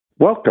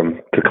Welcome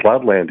to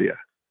Cloudlandia.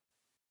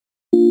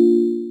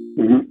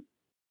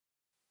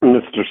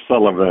 Mr.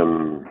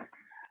 Sullivan.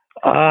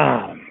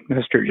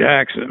 Mr.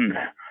 Jackson.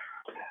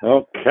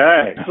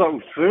 Okay, so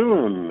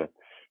soon.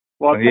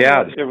 Well,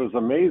 yes. It was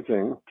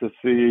amazing to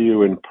see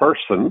you in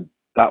person.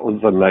 That was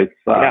a nice,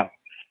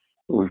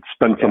 we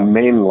spent some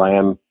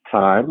mainland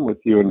time with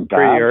you and Dad.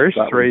 3 years,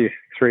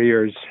 three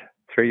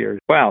years.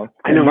 Well,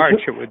 in March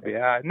it would be.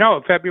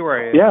 No,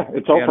 February. Yeah,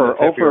 it's over.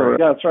 Yeah,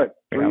 that's right.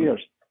 3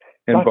 years.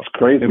 That's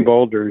crazy. In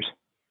Boulders.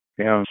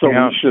 Yeah. So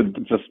we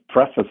should just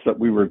preface that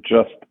we were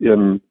just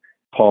in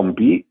Palm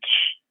Beach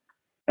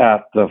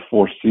at the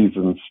Four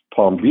Seasons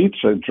Palm Beach.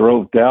 I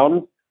drove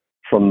down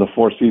from the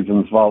Four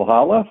Seasons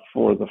Valhalla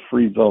for the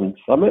Free Zone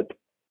Summit.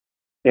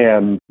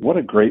 And what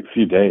a great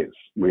few days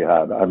we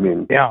had. I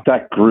mean,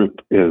 that group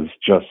is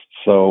just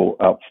so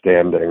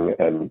outstanding.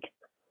 And,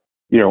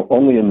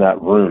 only in that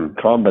room,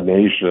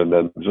 combination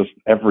and just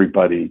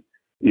everybody,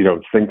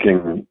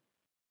 thinking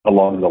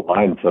along the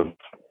lines of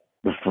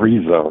the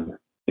Free Zone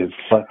is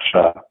such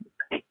a,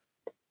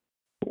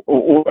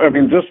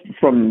 just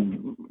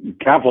from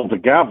gavel to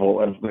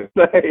gavel, as they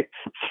say,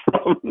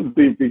 from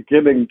the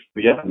beginning to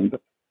the end,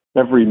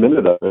 every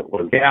minute of it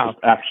was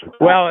action.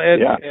 Well,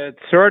 it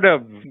sort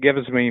of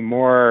gives me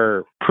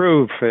more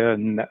proof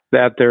in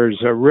that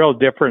there's a real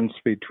difference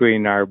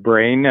between our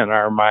brain and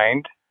our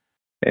mind.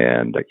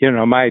 And,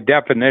 my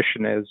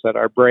definition is that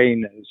our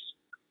brain is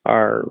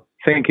our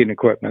thinking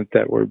equipment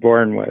that we're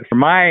born with. Our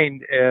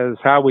mind is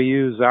how we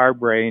use our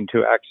brain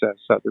to access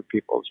other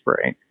people's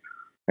brain.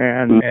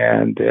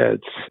 And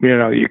it's,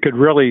 you could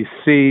really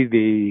see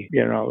the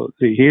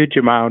huge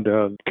amount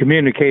of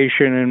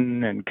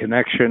communication and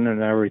connection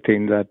and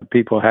everything that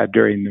people had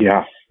during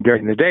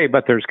the day.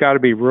 But there's got to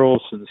be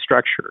rules and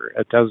structure.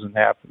 It doesn't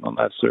happen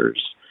unless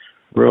there's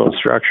rule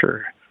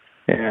structure.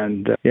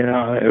 And, it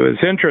was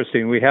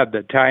interesting. We had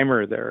the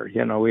timer there,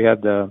 we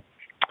had the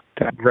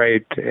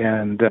rate,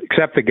 and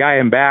except the guy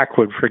in back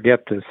would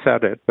forget to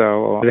set it.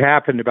 So it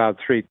happened about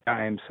 3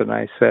 times. And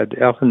I said,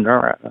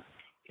 Elfinora,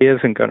 he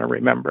isn't going to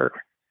remember.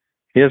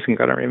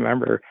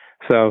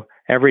 So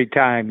every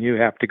time you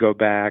have to go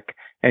back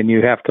and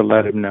you have to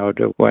let him know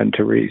when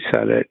to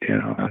reset it,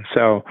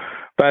 So,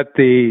 but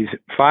the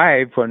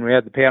 5, when we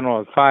had the panel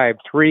of 5,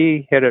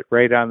 3 hit it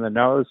right on the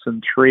nose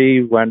and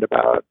 3 went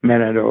about a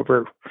minute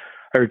over,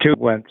 or 2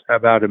 went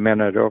about a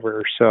minute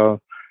over.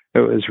 So it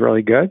was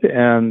really good.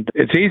 And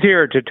it's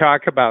easier to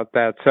talk about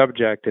that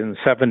subject in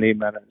 70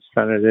 minutes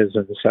than it is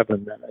in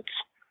 7 minutes.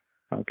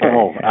 Okay.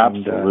 Oh,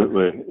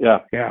 absolutely.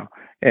 Yeah.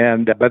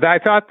 And but I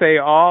thought they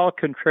all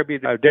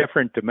contributed a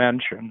different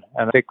dimension,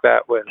 and I think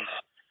that was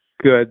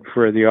good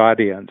for the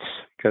audience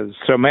because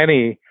so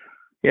many,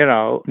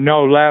 know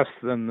less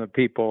than the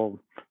people,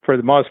 for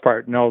the most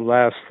part, know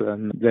less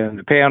than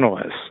the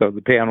panelists. So the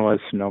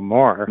panelists know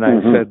more. And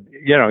I said,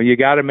 you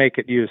got to make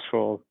it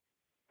useful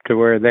to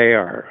where they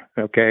are.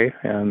 Okay.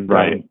 And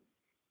right.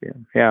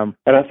 And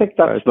I think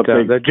that's the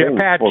big thing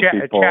for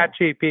people.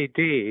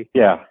 ChatGPT.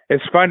 Yeah.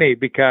 It's funny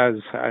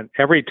because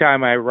every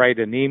time I write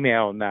an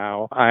email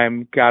now,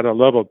 I'm got a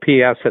little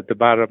PS at the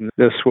bottom.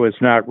 This was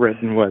not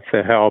written with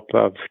the help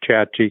of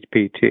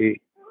ChatGPT.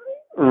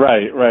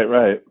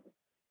 Right.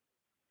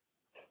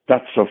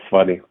 That's so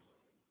funny.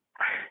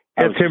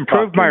 It's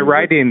improved my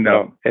writing,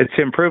 though. It's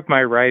improved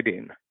my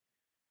writing.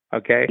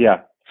 Okay?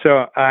 Yeah.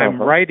 So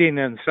I'm writing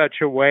in such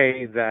a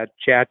way that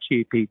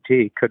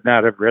ChatGPT could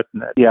not have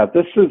written it. Yeah,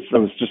 I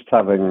was just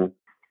having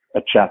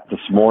a chat this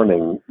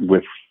morning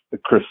with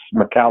Chris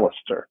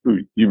McAllister, who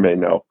you may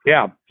know.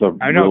 Yeah,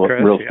 I know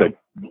Chris. Real estate,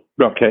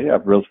 okay, a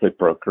real estate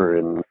broker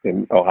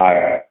in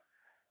Ohio.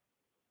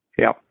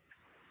 Yeah.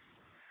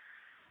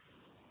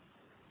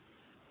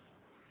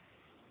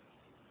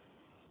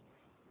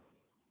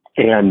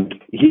 And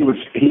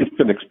he's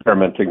been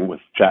experimenting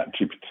with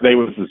ChatGPT. Today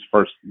was his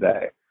first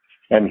day.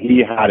 And he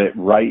had it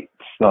write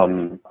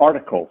some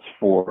articles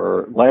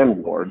for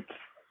landlords,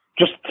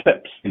 just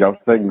tips,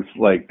 things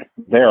like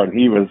there. And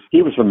he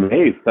was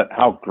amazed at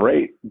how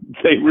great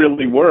they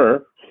really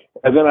were.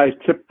 And then I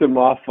tipped him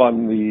off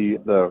on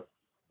the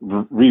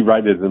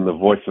rewrite it in the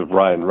voice of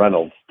Ryan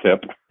Reynolds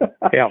tip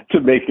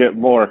to make it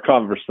more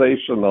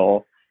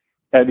conversational.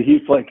 And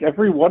he's like,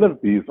 every one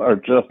of these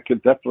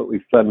could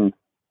definitely send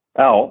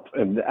out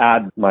and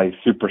add my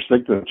super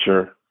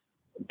signature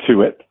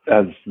to it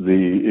as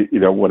the,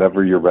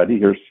 whenever you're ready,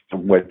 here's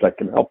some ways I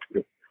can help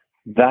you.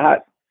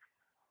 That,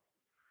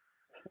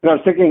 I was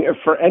thinking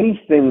for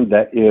anything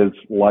that is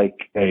like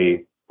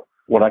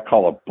what I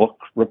call a book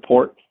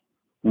report,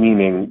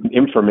 meaning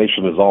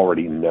information is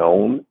already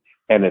known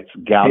and it's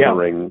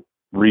gathering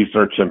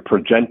research and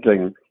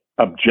presenting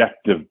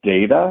objective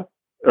data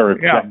or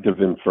objective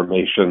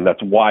information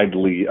that's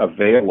widely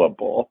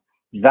available.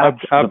 That's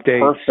the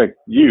perfect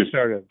use.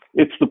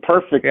 It's the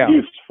perfect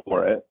use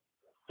for it.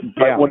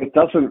 But what it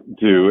doesn't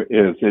do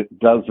is it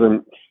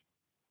doesn't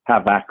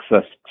have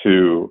access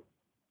to,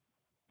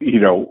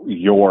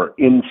 your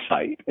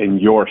insight and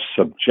your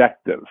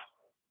subjective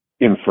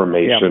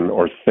information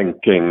or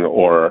thinking,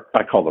 or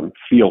I call them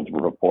field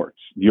reports,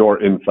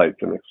 your insights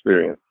and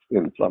experience.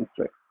 in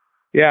something.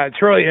 Yeah,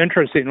 it's really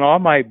interesting. All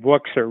my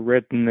books are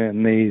written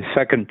in the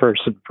second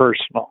person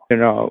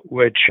personal,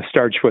 which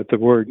starts with the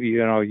word,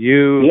 you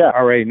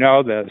already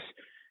know this.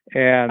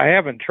 And I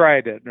haven't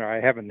tried it, or I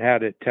haven't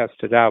had it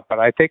tested out, but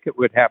I think it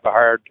would have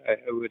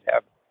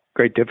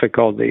great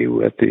difficulty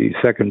with the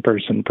second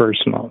person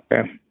personal.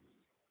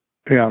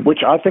 Yeah.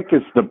 Which I think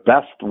is the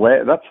best way.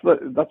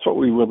 That's what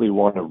we really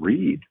want to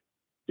read.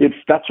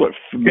 That's what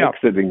makes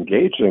it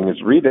engaging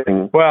is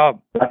reading.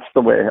 Well, that's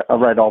the way I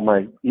write all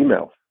my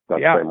emails. That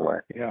same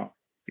way.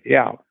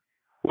 Yeah.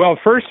 Well,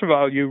 first of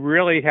all, you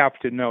really have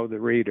to know the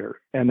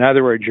reader. In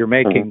other words, you're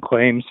making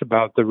claims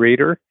about the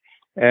reader,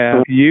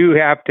 and you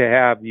have to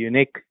have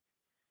unique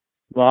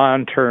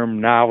long-term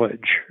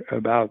knowledge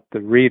about the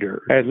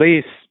reader, at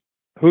least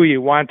who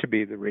you want to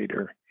be the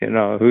reader,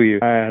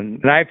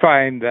 and I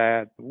find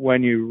that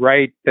when you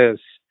write this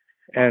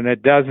and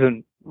it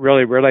doesn't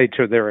really relate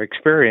to their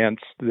experience,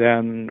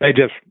 then they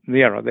just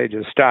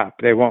stop.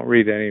 They won't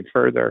read any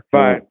further.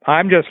 But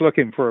I'm just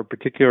looking for a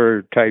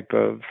particular type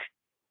of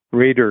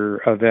reader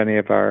of any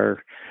of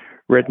our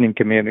written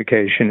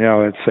communication.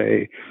 It's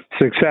a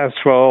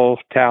successful,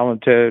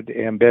 talented,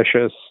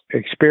 ambitious,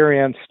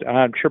 experienced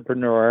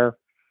entrepreneur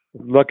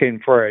looking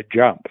for a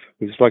jump,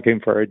 who's looking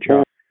for a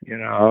job,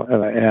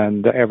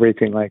 and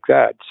everything like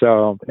that.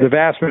 So the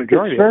vast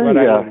majority of what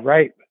I would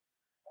write,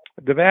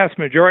 the vast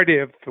majority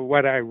of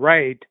what I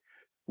write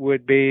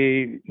would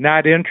be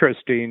not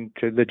interesting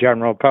to the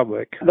general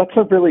public. That's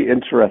a really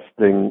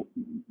interesting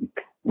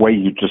way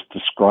you just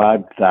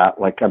described that.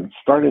 Like, I'm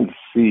starting to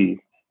see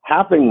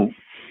having,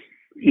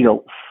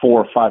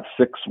 4, 5,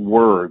 6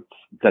 words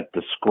that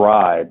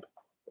describe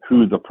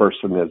who the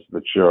person is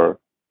that you're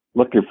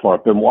looking for.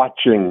 I've been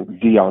watching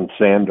Deion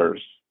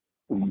Sanders'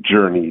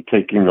 journey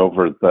taking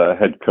over the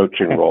head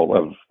coaching role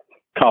of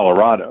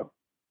Colorado.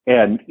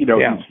 And, he's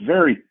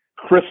very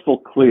crystal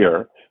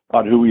clear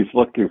on who he's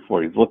looking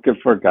for. He's looking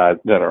for guys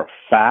that are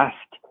fast,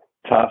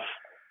 tough,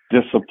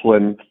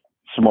 disciplined,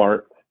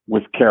 smart,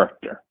 with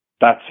character.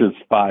 That's his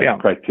 5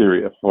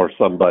 criteria for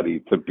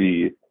somebody to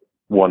be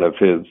one of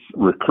his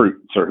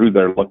recruits or who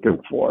they're looking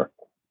for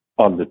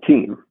on the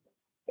team.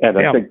 And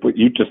I think what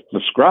you just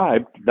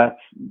described, that's,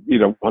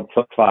 what's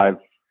a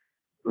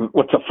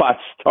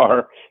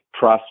 5-star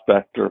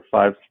prospect or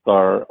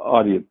 5-star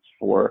audience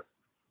for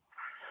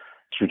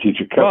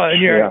strategic coach. Well,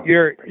 and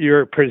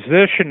you're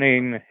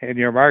positioning in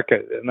your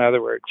market. In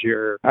other words,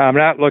 I'm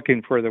not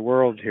looking for the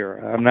world here.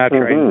 I'm not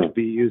trying to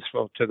be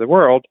useful to the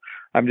world.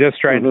 I'm just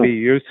trying to be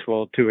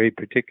useful to a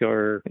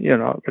particular,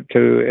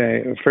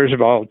 first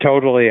of all,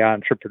 totally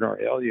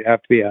entrepreneurial. You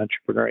have to be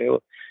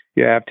entrepreneurial.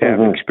 You have to have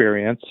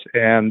experience,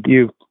 and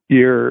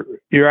you're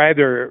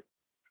either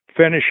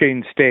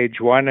finishing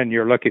stage 1 and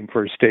you're looking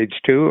for stage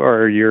 2,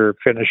 or you're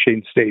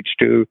finishing stage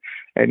 2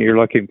 and you're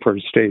looking for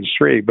stage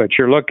 3. But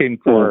you're looking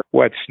for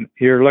what's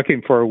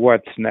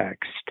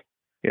next.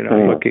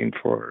 Looking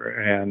for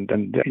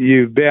and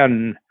you've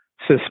been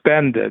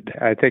suspended.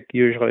 I think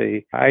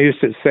usually I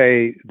used to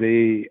say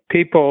the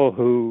people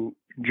who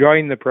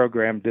joined the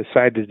program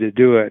decided to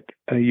do it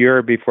a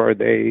year before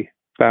they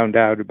found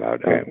out about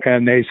it.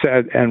 And they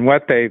said, and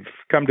what they've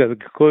come to the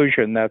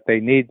conclusion that they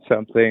need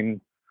something.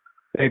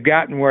 They've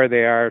gotten where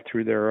they are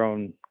through their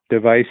own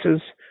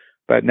devices,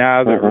 but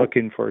now they're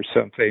looking for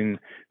something.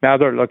 Now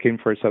they're looking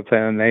for something,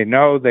 and they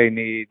know they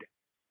need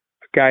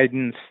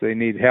guidance, they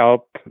need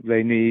help,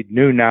 they need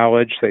new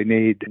knowledge, they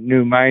need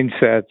new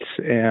mindsets,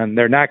 and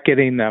they're not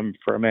getting them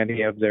from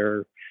any of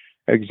their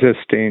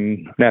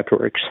existing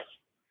networks.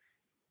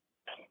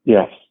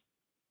 Yes.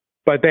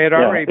 But they had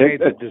already made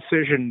the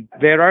decision.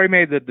 They had already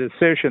made the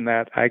decision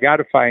that I got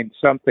to find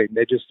something.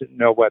 They just didn't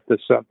know what the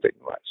something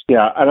was.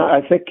 Yeah, and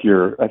I think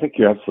you're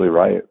absolutely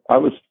right. I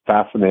was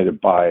fascinated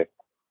by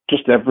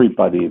just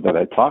everybody that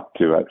I talked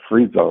to at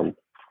Free Zone,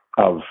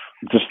 of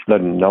just the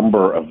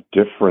number of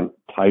different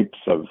types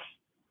of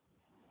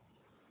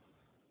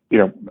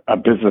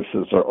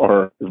businesses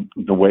or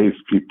the ways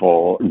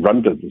people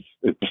run business.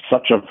 It's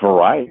such a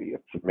variety.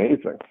 It's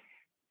amazing.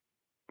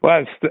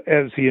 Well, it's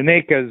as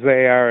unique as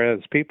they are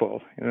as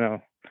people,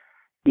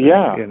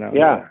 Yeah.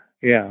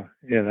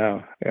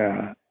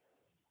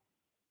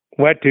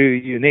 What do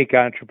unique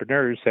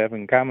entrepreneurs have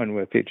in common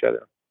with each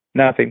other?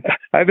 Nothing.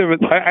 Either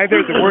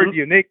the word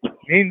unique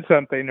means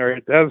something or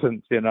it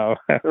doesn't,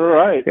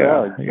 Right.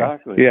 Yeah,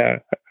 exactly.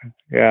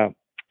 Yeah.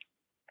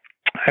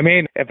 I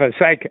mean, if a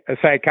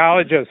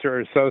psychologist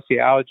or a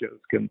sociologist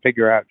can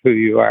figure out who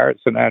you are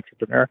as an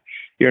entrepreneur,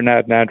 you're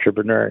not an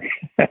entrepreneur.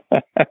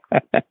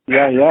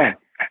 Yeah.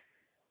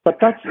 But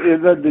that's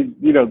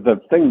the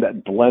thing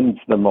that blends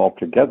them all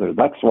together.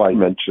 That's why I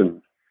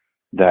mentioned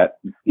that,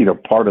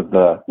 part of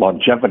the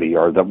longevity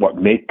or what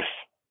makes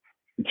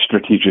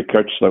Strategic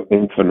Coach so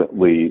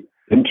infinitely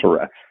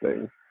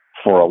interesting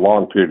for a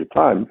long period of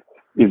time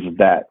is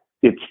that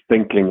it's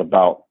thinking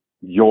about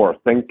your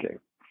thinking.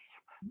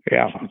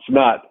 Yeah. It's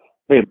not,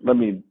 hey, let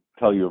me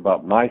tell you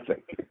about my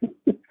thinking.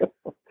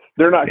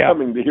 They're not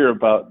coming to hear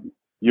about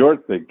your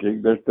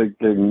thinking. They're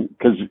thinking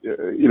because,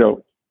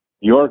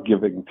 you're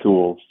giving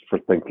tools for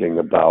thinking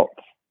about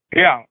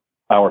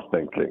our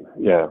thinking.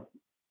 Yeah.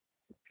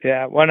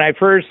 Yeah, when I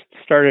first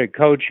started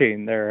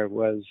coaching, there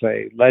was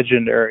a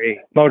legendary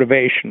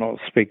motivational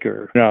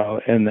speaker,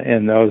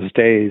 in those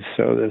days.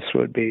 So this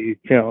would be,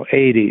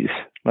 80s,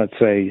 let's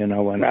say,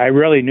 when I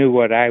really knew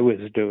what I was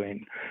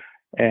doing.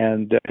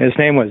 And his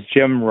name was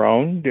Jim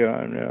Rohn. Do you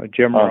know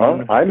Jim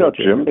Rohn? I know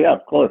Jim. Yeah,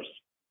 of course.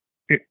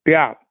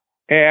 Yeah.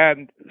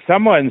 And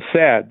someone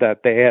said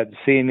that they had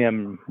seen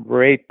him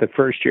rate the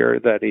first year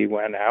that he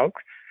went out.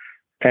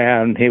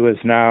 And he was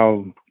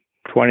now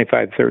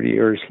 25, 30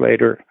 years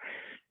later.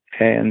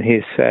 And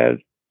he said,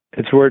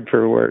 it's word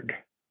for word.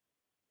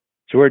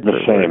 It's word for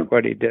word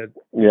what he did.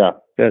 Yeah.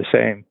 The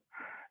same.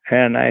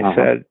 And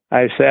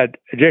I said,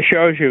 it just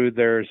shows you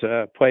there's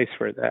a place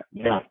for that.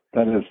 Yeah,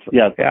 that is,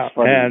 that's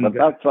funny. And,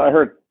 but I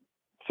heard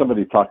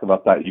somebody talk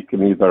about that. You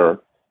can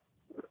either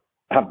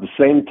have the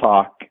same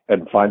talk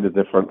and find a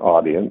different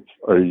audience,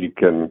 or you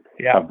can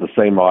have the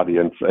same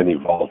audience and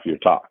evolve your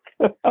talk.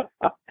 Yeah,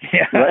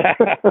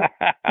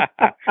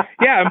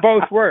 and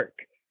both work.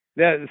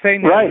 The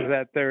thing is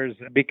that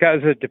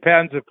because it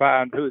depends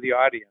upon who the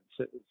audience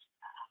is.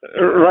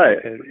 Right.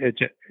 It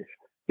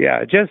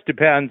just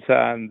depends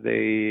on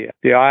the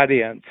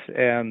audience,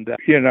 and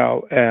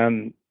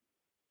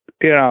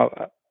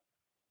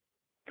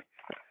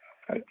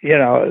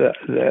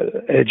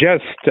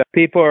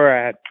people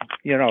are at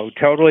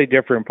totally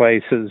different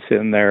places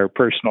in their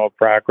personal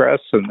progress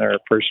and their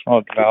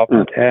personal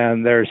development,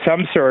 and there's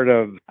some sort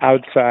of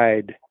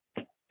outside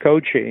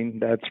coaching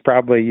that's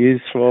probably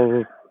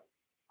useful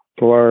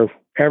for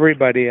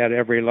everybody at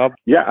every level.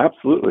 Yeah,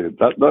 absolutely.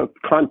 That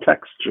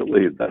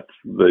contextually,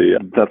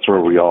 that's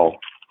where we all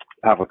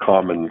have a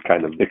common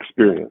kind of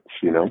experience.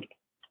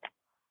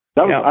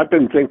 I've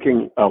been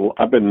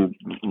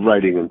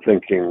writing and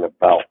thinking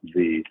about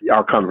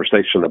our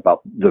conversation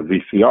about the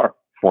VCR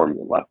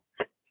formula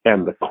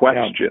and the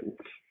questions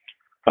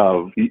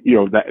of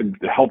that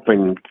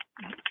helping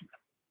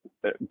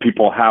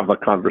people have a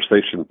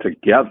conversation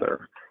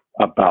together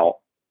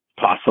about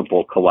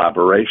possible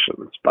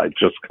collaborations by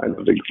just kind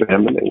of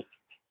examining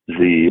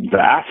the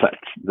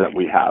assets that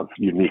we have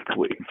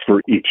uniquely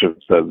for each of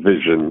the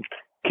vision,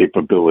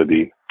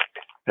 capability,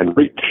 and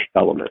reach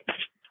elements.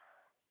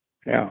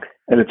 Yeah.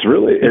 And it's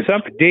really...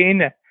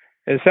 Dean,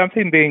 is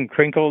something being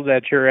crinkled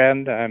at your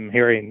end? I'm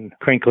hearing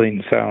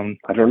crinkling sound.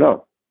 I don't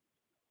know.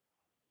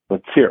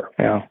 Let's hear.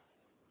 Yeah.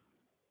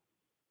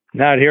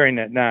 Not hearing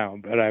it now,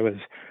 but I was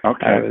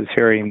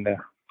hearing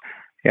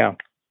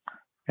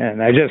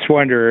and I just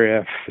wonder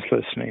if it's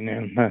listening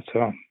in, that's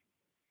all.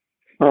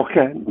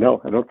 Okay.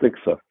 No, I don't think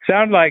so.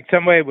 Sound like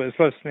somebody was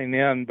listening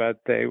in, but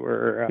they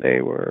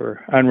were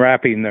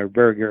unwrapping their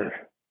burger.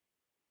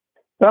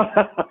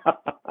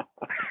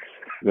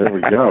 There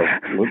we go.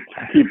 Let's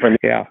keep it.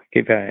 Yeah,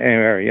 keep it.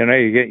 Anyway,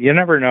 you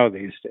never know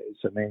these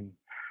days. I mean,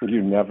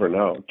 you never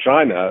know.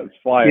 China is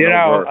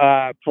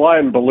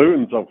flying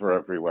balloons over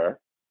everywhere.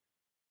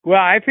 Well,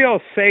 I feel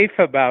safe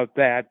about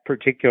that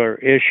particular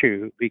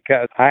issue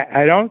because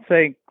I don't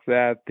think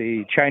that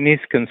the Chinese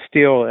can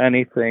steal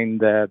anything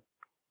that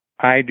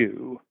I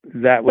do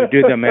that would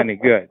do them any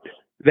good.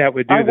 That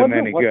would do them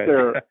any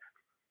good.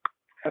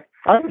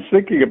 I was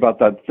thinking about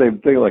that same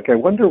thing. Like, I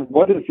wonder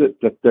what is it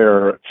that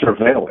they're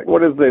surveilling?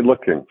 What are they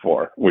looking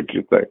for, would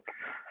you think?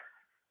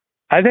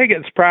 I think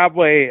it's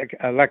probably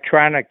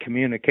electronic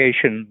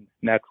communication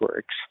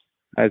networks.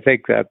 I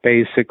think that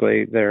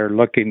basically they're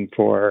looking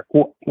for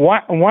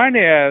one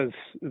is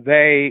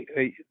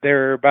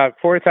they're about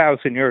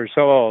 4,000 years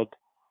old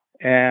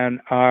and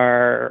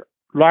are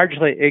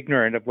largely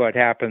ignorant of what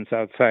happens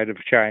outside of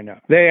China.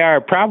 They are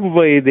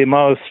probably the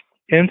most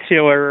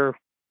insular,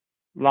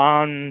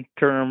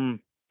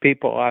 long-term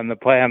people on the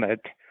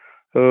planet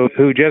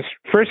who just,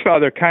 first of all,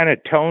 they're kind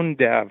of tone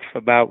deaf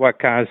about what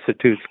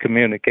constitutes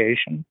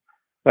communication.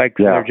 Like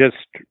they're just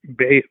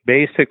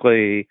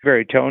basically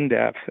very tone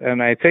deaf,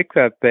 and I think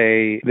that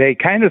they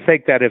kind of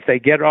think that if they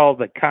get all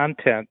the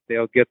content,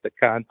 they'll get the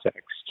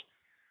context.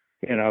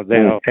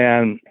 They'll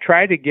and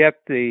try to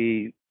get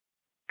the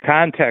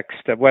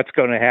context of what's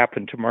going to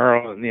happen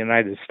tomorrow in the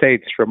United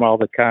States from all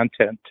the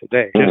content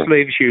today. Just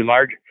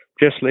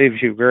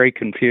leaves you very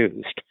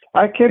confused.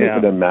 I can't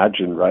even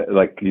imagine, right?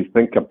 Like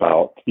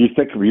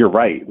you're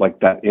right, like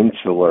that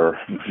insular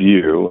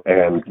view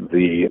and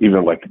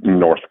even like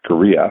North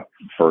Korea,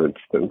 for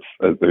instance,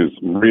 is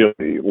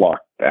really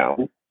locked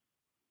down.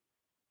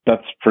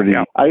 That's pretty,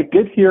 I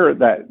did hear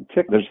that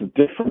there's a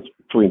difference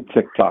between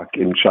TikTok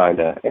in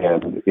China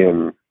and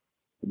in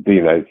the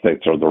United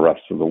States or the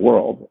rest of the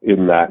world,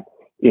 in that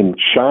in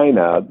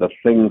China, the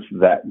things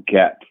that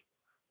get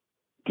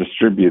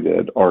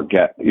distributed or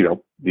get,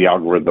 the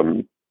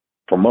algorithm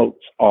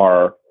promotes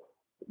are,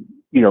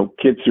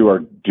 kids who are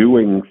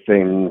doing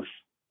things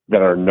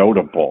that are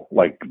notable,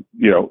 like,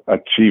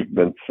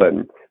 achievements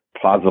and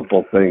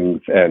plausible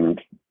things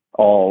and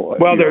all.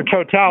 Well, they're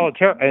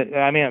totalitarian.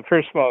 I mean,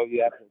 first of all,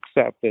 you have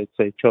to accept it's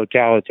a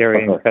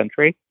totalitarian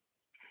country.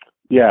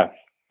 Yeah.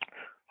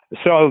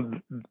 So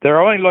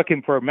they're only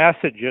looking for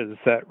messages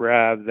that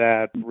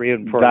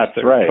reinforce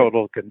their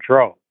total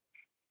control.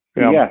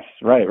 You know? Yes,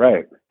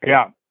 right.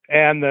 Yeah.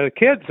 And the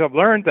kids have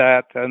learned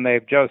that, and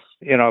they've just,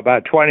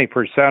 about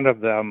 20% of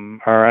them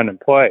are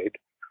unemployed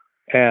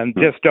and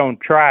just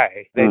don't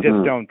try. They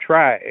just don't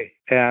try.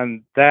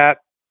 And that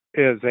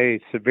is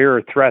a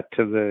severe threat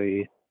to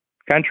the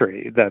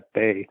country, that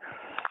they,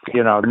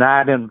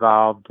 not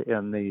involved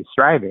in the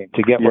striving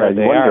to get where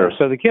they are.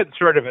 So the kids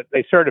sort of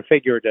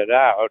figured it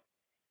out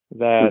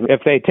that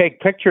if they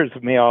take pictures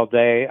of me all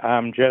day,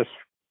 I'm just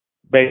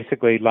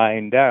basically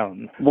lying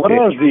down. What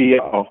are the?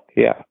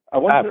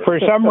 For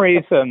some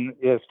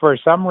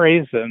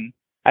reason,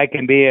 I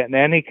can be in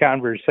any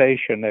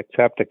conversation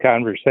except a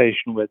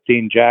conversation with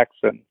Dean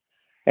Jackson,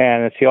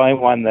 and it's the only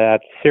one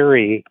that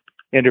Siri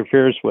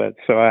interferes with.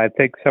 So I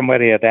think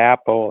somebody at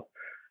Apple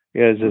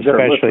is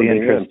especially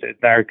interested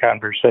in our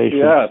conversation.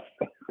 Yes.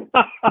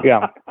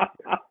 Yeah.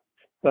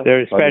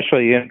 They're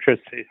especially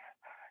interested.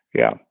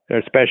 Yeah, they're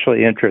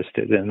especially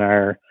interested in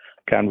our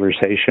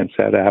conversations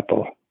at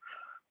Apple.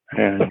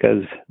 And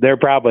because they're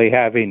probably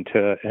having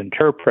to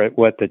interpret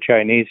what the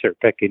Chinese are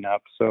picking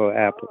up, so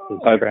Apple is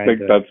trying to... I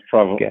think that's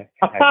probably...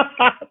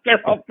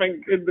 They're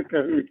helping in the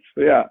cahoots,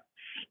 yeah.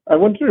 I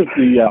wonder if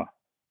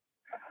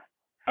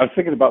I was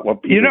thinking about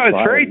what people...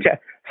 it's very...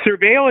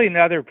 surveilling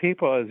other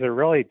people is a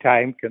really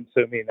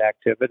time-consuming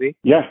activity.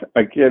 Yeah,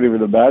 I can't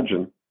even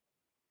imagine.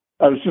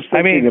 I was just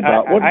thinking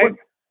about...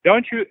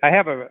 I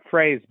have a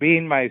phrase,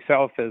 being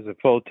myself is a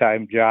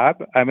full-time job.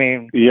 I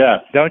mean,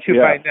 don't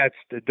you find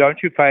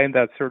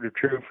that sort of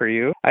true for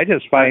you? I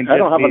just find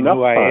being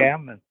who I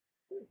am and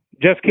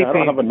just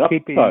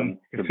keeping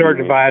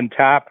sort of on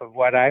top of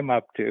what I'm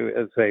up to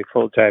is a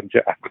full-time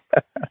job.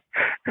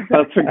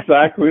 That's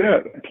exactly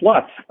it.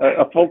 Plus,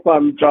 a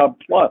full-time job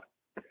plus.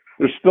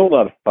 There's still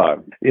not a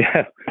time.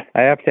 Yeah,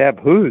 I have to have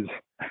who's.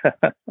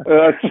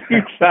 That's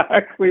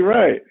exactly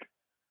right.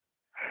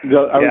 I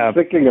was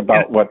thinking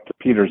about what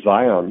Peter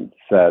Zeihan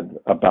said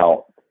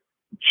about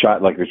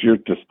China, like as you're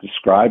just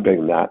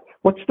describing that.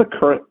 What's the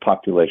current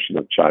population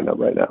of China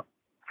right now?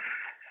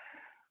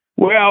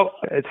 Well,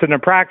 it's an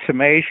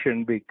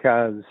approximation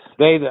because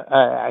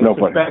I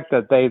suspect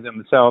that they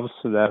themselves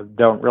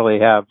don't really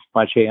have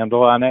much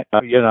handle on it,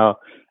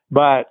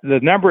 But the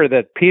number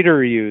that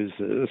Peter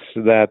uses,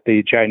 that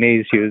the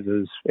Chinese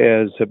uses,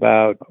 is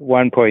about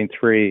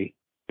 1.3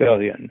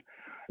 billion.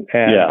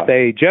 And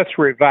they just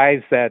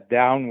revised that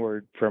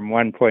downward from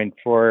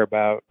 1.4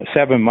 about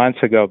 7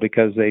 months ago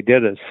because they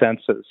did a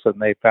census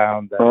and they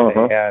found that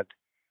they had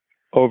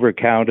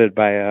overcounted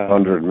by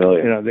 100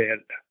 million. They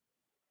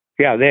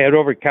had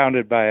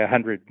overcounted by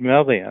 100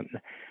 million.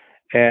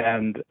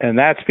 And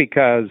that's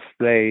because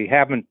they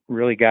haven't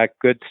really got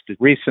good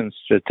recent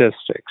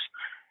statistics.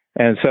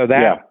 And so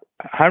that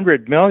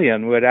 100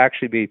 million would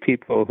actually be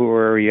people who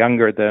are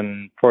younger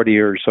than 40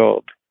 years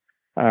old.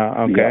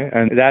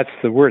 And that's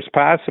the worst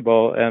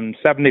possible, and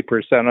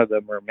 70% of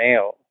them are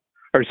male,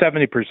 or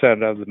 70%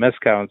 of the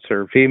miscounts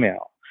are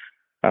female.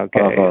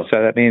 So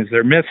that means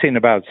they're missing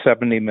about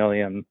 70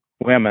 million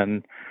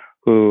women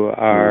who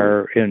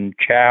are in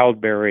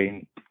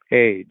childbearing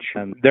age,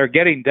 and they're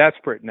getting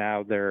desperate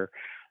now. They're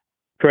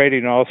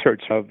creating all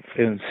sorts of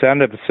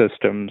incentive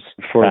systems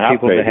for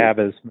people to have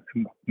as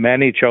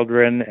many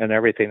children and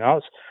everything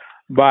else.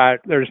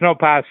 But there's no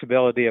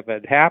possibility of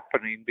it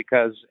happening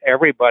because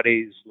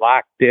everybody's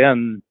locked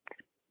in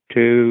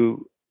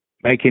to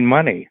making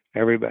money.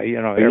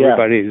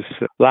 Everybody's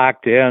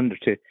locked in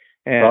to,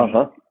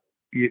 and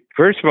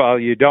first of all,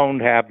 you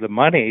don't have the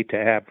money to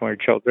have more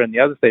children. The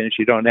other thing is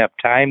you don't have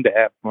time to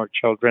have more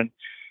children.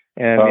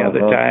 And the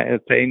other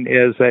thing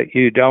is that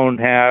you don't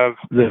have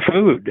the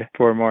food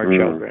for more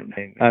children.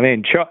 I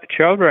mean,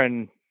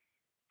 children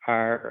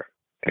are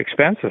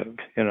expensive.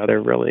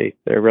 They're really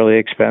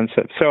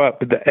expensive. So,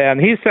 and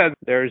he said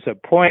there's a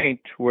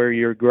point where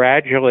you're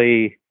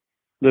gradually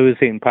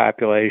losing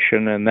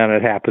population, and then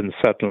it happens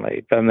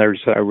suddenly. Then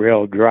there's a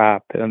real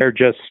drop, and they're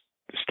just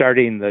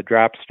starting the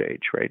drop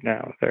stage right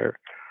now. Because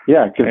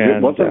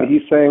wasn't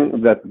he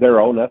saying that their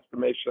own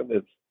estimation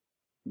is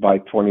by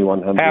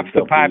 2100 half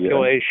the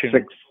population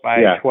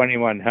by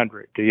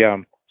 2100?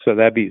 So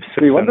that'd be.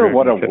 So you wonder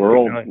what a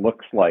world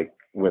looks like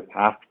with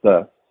half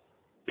the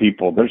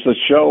people. There's a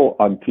show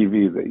on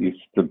TV that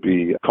used to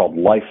be called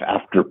Life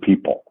After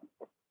People,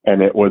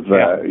 and it was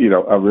a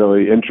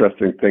really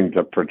interesting thing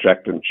to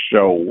project and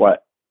show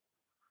what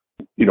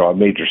a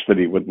major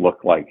city would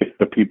look like if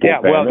the people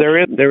vanished.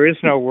 there is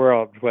no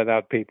world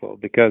without people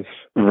because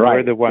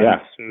we're the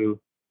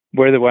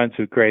ones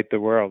who create the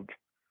world.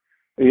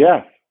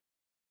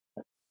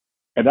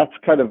 And that's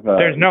kind of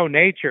there's no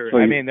nature. So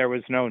there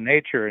was no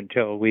nature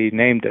until we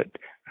named it.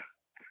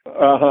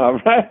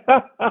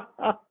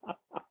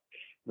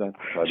 That's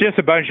funny. It's just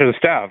a bunch of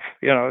stuff,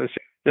 It's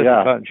just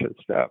a bunch of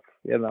stuff,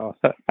 And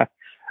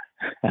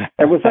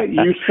was that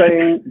you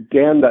saying,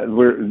 Dan, that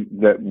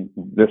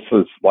this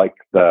is like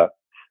I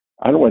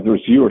don't know whether it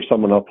was you or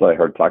someone else that I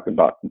heard talking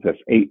about this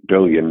 8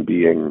 billion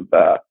being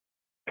the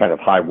kind of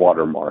high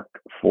watermark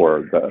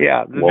for the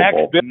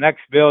global.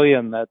 next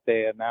billion that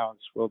they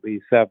announced will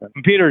be 7.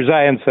 Peter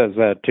Zeihan says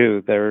that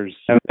too.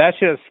 That's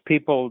just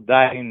people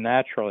dying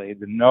naturally.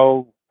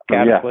 No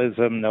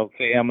cataclysm, no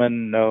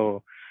famine,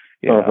 no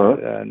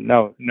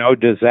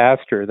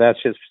disaster.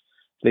 That's just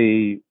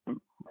the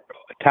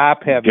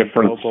top-heavy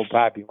global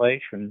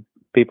population.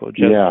 People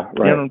just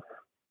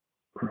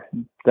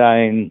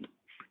dying,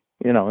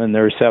 in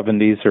their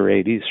 70s or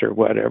 80s or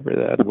whatever.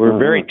 That we're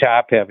very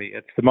top-heavy.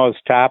 It's the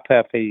most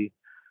top-heavy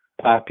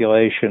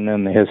population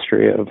in the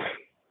history of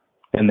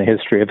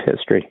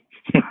history.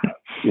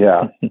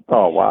 Yeah.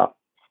 Oh wow.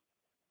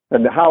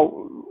 And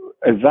how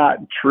is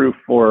that true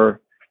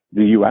for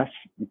the U.S.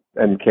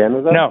 and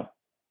Canada? No.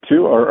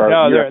 Too, or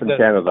U.S. and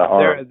Canada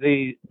are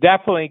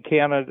definitely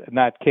Canada,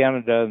 not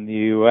Canada and the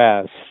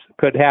U.S.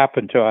 Could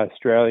happen to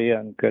Australia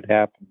and could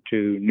happen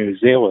to New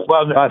Zealand.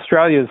 Well,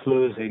 Australia's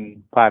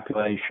losing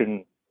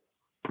population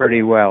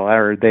pretty well,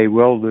 or they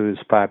will lose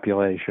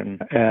population.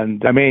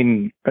 And I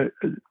mean,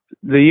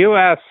 the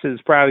U.S. is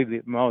probably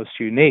the most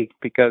unique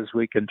because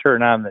we can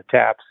turn on the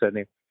taps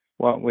and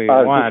what we want.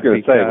 I was just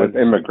going to say, with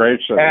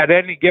immigration, at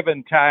any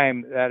given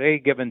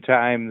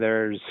time,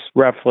 there's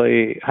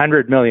roughly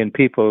 100 million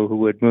people who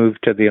would move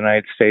to the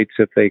United States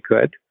if they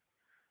could.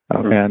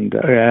 And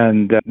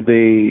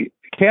the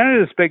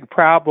Canada's big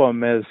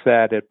problem is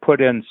that it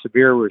put in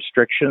severe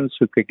restrictions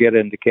who could get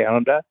into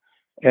Canada.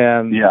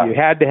 And you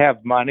had to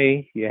have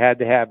money, you had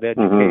to have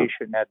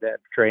education, had to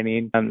have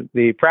training. And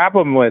the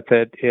problem with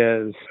it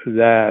is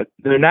that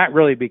they're not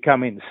really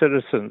becoming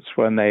citizens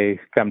when they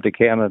come to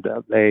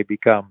Canada. They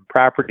become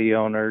property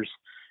owners,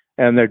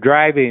 and they're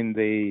driving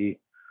the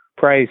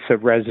price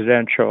of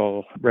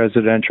residential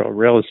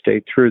real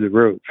estate through the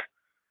roof.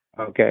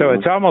 Okay. So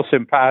it's almost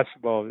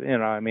impossible,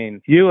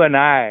 you and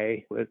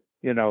I,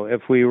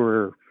 if we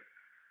were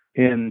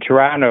in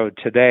Toronto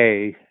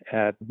today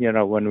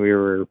when we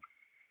were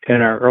in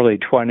our early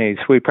 20s,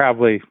 we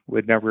probably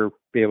would never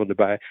be able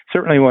to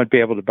certainly won't be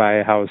able to buy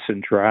a house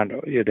in Toronto.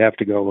 You'd have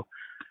to go,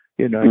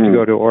 to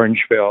go to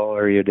Orangeville,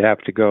 or you'd have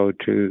to go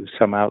to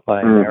some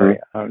outlying area.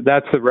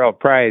 That's the real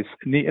price.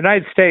 In the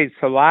United States,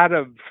 a lot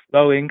of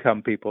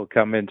low-income people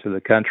come into the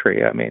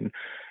country. I mean,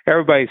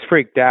 everybody's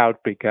freaked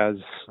out because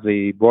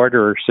the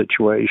border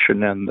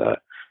situation and the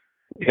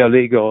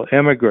illegal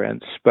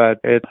immigrants, but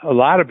a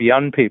lot of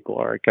young people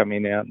are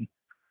coming in.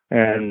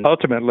 And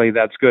ultimately,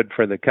 that's good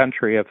for the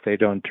country if they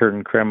don't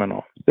turn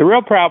criminal. The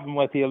real problem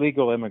with the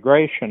illegal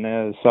immigration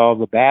is all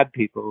the bad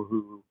people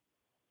who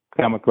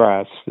come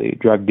across, the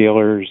drug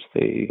dealers,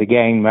 the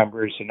gang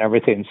members and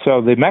everything.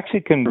 So the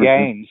Mexican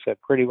gangs have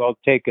pretty well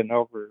taken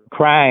over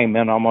crime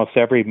in almost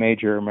every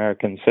major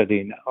American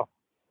city now.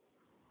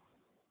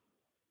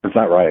 Is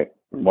that right?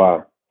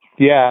 Wow.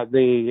 Yeah,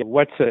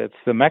 it's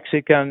the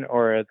Mexican,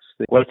 or it's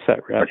what's that,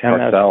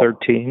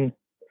 MS-13?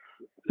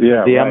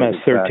 Yeah, the right,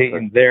 MS-13,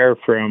 exactly. They're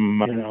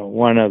from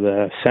one of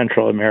the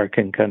Central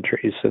American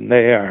countries, and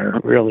they're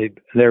really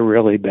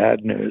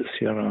bad news,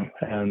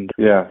 And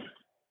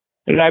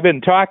and I've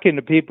been talking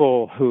to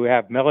people who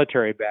have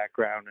military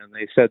background, and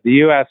they said the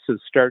U.S.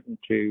 is starting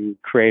to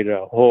create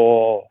a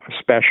whole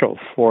special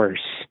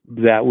force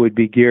that would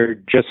be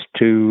geared just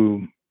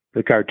to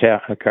the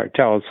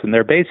cartels, and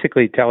they're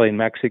basically telling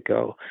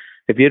Mexico,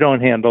 if you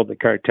don't handle the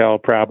cartel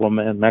problem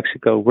in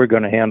Mexico, we're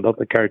going to handle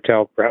the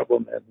cartel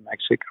problem in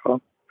Mexico.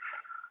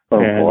 Oh,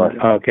 boy.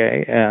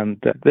 Okay,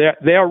 and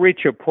they'll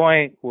reach a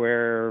point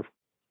where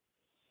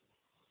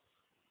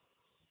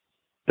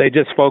they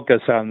just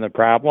focus on the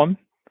problem,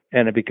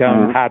 and it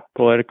becomes a hot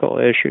political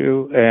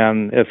issue.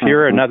 And if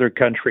you're another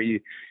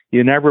country,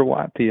 you never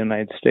want the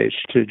United States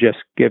to just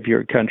give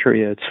your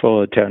country its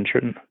full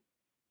attention.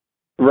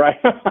 Right.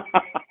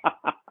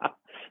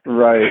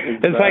 Right.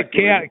 Exactly. It's like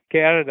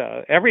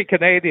Canada. Every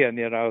Canadian,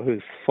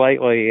 who's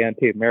slightly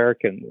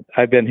anti-American.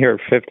 I've been here.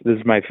 This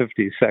is my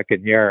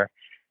 52nd year,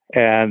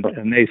 and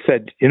they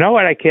said, you know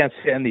what? I can't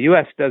stand. The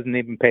U.S. doesn't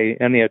even pay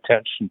any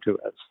attention to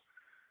us.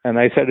 And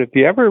I said, have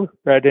you ever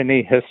read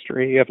any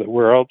history of the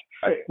world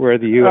where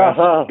the U.S.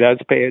 does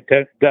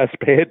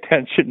pay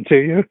attention to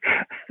you?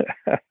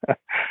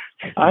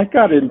 I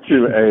got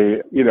into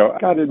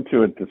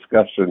a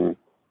discussion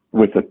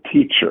with a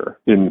teacher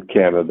in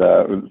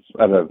Canada. It was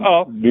at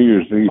a New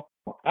Year's Eve.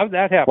 How'd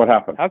that happen? What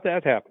happened? How'd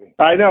that happen?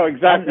 I know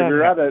exactly.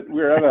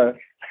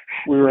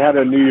 We were at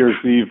a New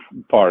Year's Eve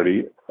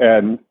party,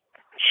 and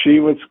she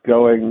was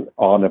going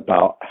on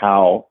about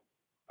how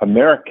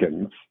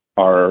Americans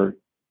are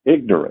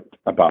ignorant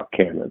about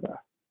Canada,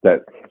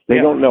 that they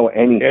don't know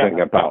anything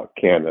about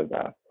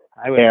Canada.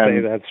 I would say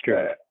that's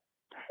true.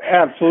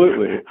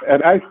 Absolutely.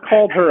 And I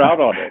called her out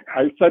on it.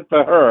 I said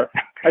to her,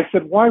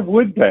 why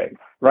would they?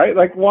 Right?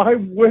 Like, why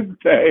would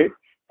they?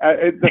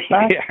 The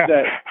fact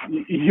that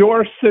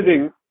you're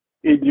sitting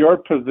in your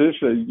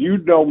position, you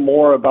know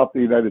more about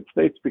the United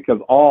States because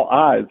all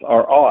eyes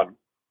are on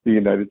the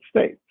United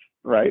States,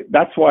 right?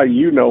 That's why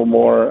you know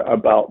more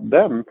about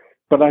them.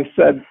 But I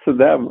said to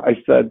them,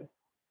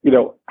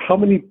 how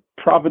many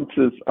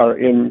provinces are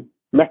in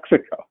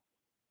Mexico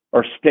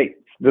or states?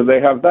 Do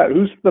they have that?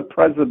 Who's the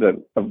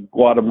president of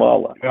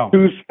Guatemala? Yeah.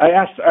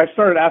 I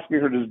started asking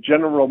her just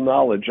general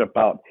knowledge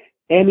about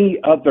any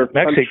other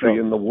country Mexico.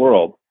 in the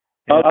world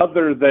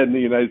other than the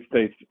United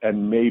States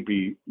and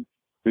maybe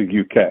the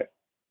UK.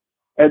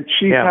 And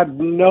she had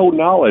no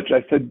knowledge.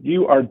 I said,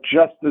 you are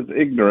just as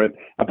ignorant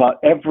about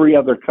every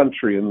other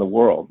country in the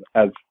world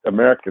as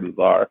Americans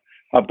are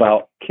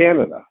about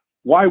Canada.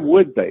 Why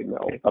would they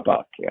know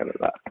about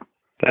Canada?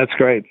 That's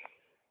great.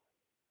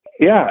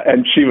 Yeah,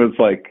 and she was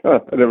like, I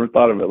never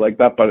thought of it like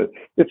that, but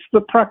it's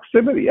the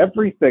proximity,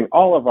 everything,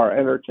 all of our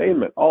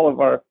entertainment, all of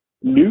our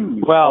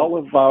news, all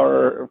of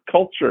our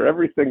culture,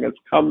 everything has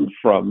come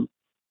from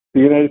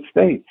the United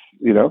States,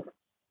 you know?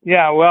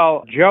 Yeah,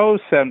 well, Joe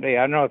sent me,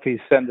 I don't know if he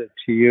sent it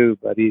to you,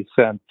 but he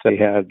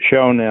had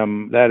shown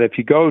him that if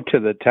you go to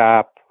the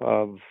top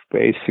of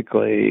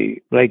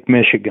basically Lake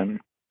Michigan,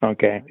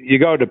 okay, you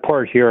go to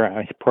Port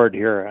Huron,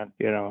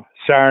 you know,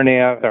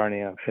 Sarnia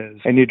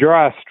is, and you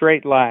draw a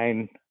straight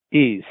line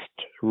east,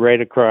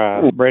 right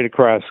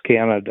across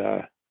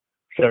Canada.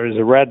 There's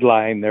a red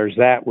line. There's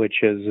that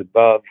which is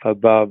above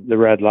the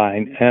red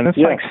line, and it's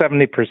like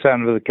 70%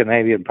 of the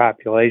Canadian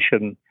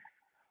population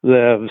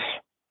lives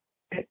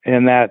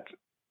in that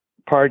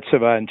parts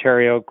of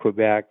Ontario,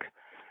 Quebec,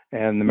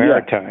 and the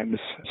Maritimes.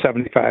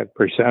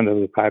 75%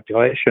 of the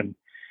population.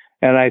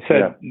 And I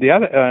said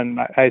and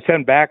I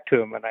sent back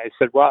to him, and I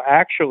said, well,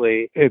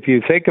 actually, if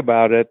you think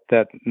about it,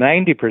 that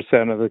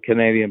 90% of the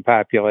Canadian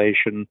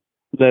population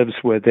lives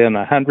within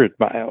 100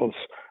 miles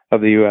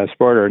of the U.S.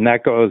 border, and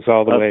that goes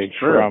all the way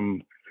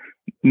from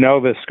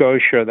Nova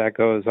Scotia. That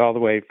goes all the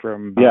way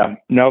from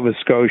Nova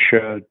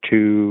Scotia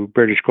to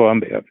British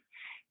Columbia.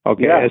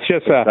 Okay, it's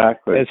just a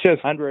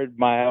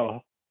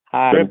 100-mile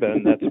high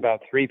ribbon. That's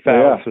about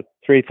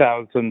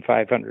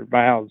 3,500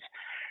 miles.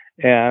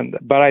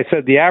 But I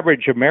said the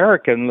average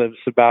American lives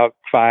about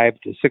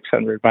 500 to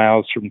 600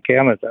 miles from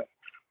Canada.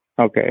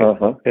 Okay,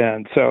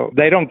 and so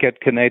they don't get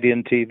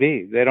Canadian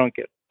TV. They don't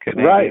get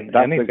Canadian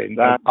anything.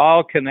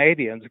 All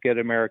Canadians get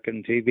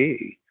American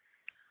TV.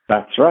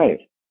 That's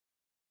right.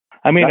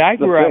 I mean, I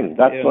grew up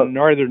in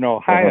northern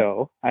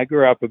Ohio. I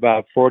grew up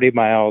about 40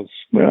 miles,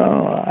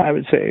 I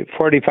would say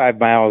 45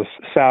 miles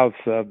south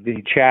of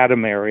the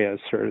Chatham area,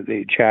 sort of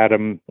the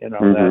Chatham,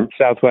 that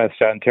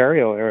southwest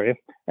Ontario area.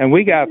 And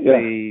we got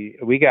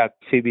we got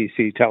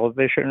CBC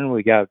television,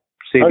 we got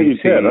CBC. Oh, you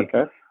did?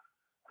 Okay.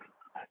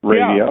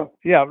 Radio.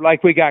 Yeah,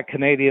 like we got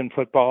Canadian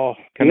football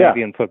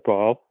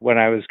when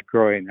I was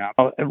growing up.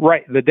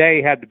 Right, the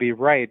day had to be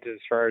right as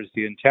far as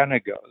the antenna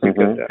goes. You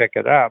could pick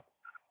it up.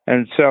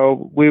 And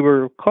so we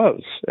were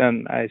close.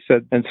 And I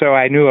said, and so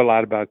I knew a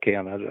lot about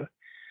Canada,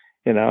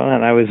 and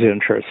I was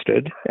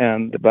interested.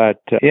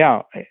 But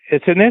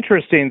it's an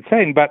interesting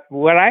thing. But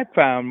what I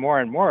found more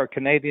and more,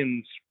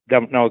 Canadians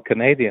don't know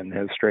Canadian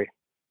history.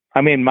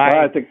 I mean,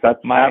 I think that's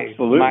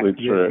absolutely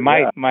true.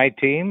 My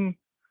team,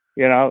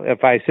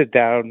 if I sit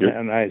down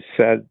and I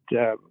said,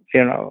 do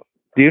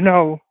you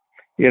know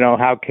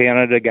how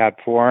Canada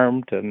got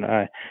formed? And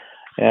I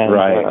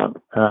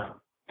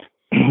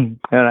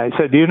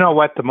said, do you know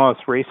what the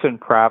most recent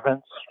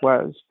province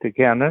was to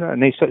Canada?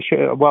 And he said,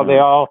 sure. Well, they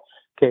all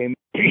came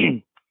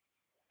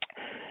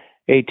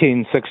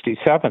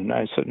 1867.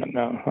 I said,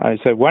 no. I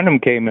said, one of them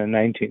came in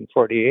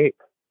 1948.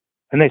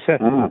 And they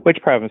said,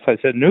 which province? I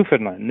said,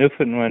 Newfoundland.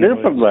 Newfoundland,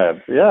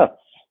 yeah.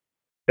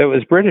 It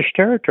was British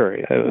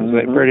territory. It was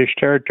like British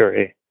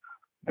territory.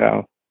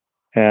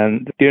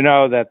 And do you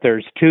know that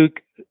there's two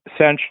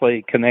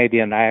essentially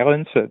Canadian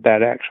islands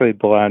that actually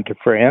belong to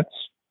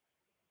France?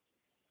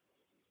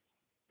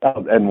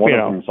 And one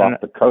of them's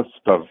off the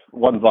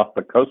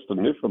coast of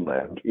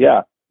Newfoundland.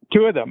 Yeah.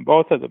 Two of them,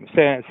 both of them,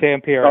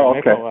 Saint Pierre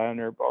and Miquelon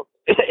are both,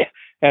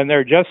 and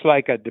they're just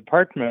like a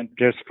department,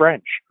 just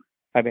French.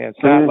 I mean,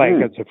 it's not like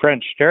it's a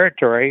French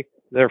territory;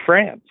 they're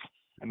France.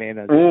 I mean,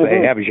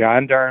 they have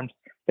gendarmes.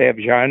 They have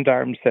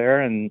gendarmes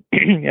there, and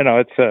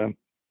it's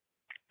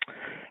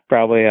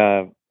probably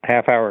a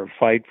half-hour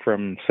flight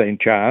from St.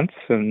 John's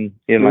and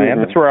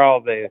inland. That's where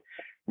all the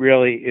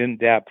really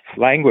in-depth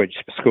language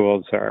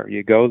schools are.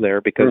 You go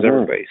there because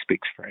everybody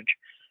speaks French,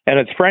 and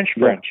it's French.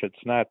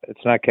 It's not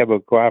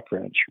Quebecois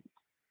French.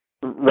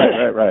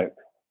 Right.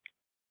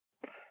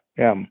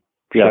 Yeah.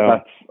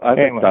 I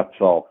think that's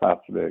all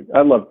fascinating.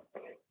 I love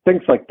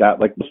things like that.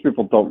 Like, most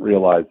people don't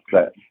realize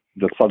that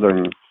the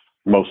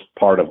southernmost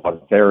part of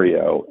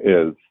Ontario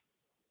is,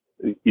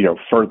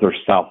 further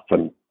south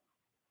than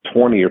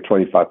 20 or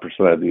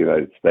 25% of the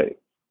United States.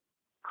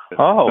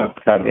 Oh,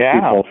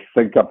 people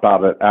think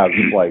about it as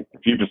like,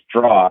 if you just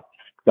draw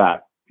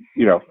that,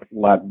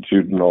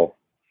 latitudinal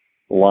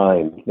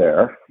line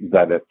there,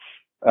 that it's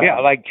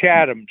like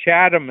Chatham.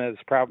 Chatham is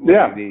probably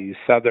the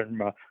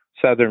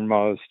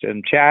southernmost,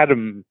 and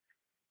Chatham,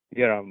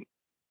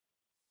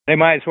 they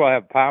might as well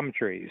have palm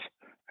trees.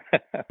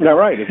 Yeah,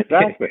 right,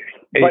 exactly.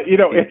 But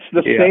it's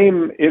the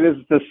same. It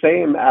is the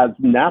same as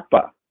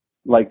Napa.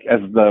 Like, as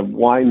the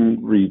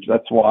wine region,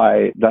 that's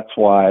why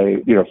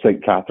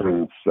St.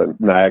 Catharines and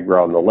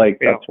Niagara on the Lake.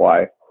 That's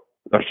why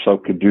they're so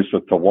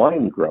conducive to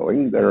wine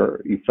growing. They're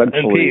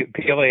essentially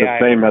Pelee the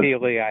same as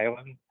Pelee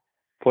Island,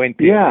 Point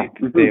Pelee,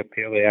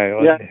 Pelee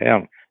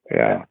Island.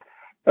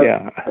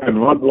 Yeah.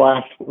 And one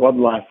last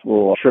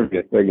little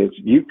trivia thing is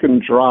you can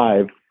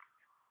drive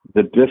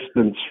the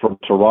distance from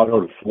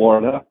Toronto to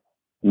Florida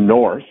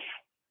north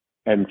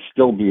and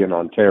still be in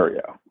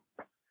Ontario.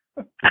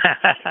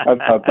 I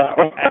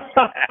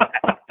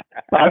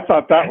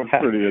thought that was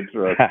pretty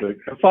interesting.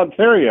 Because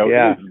Ontario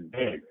is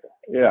big.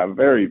 Yeah,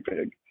 very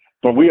big.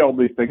 But we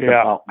only think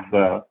about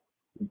the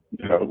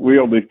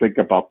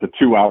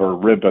 2-hour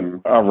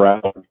ribbon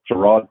around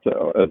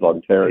Toronto as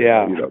Ontario.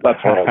 Yeah.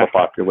 That's where all the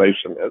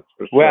population is.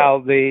 For sure. Well,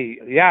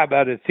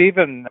 but it's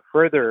even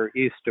further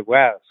east to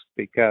west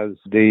because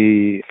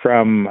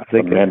from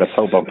the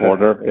Manitoba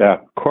border,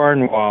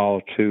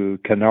 Cornwall to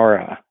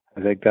Kenora.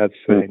 I think that's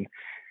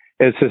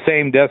it's the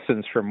same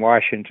distance from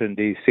Washington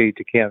D.C.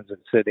 to Kansas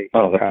City.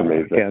 Oh, that's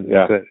amazing.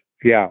 Kansas City.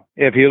 Yeah,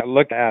 if you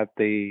look at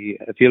the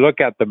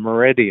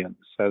meridians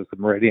as the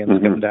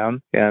meridians come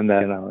down, and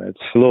it's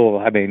a little.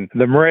 I mean,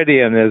 the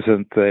meridian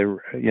isn't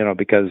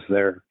because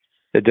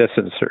the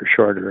distance are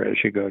shorter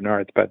as you go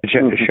north, but it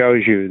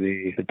shows you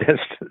the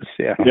distance.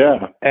 Yeah.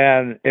 Yeah.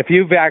 And if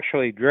you've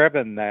actually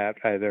driven that,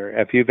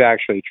 if you've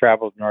actually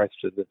traveled north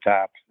to the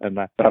top, and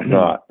I've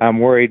not. I'm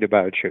worried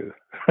about you.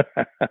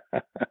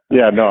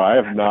 Yeah, no, I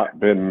have not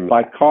been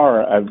by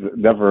car. I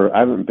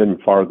haven't been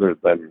farther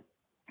than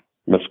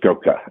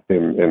Muskoka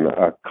in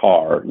a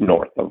car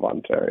north of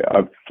Ontario.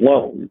 I've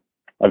flown.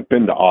 I've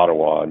been to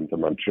Ottawa and to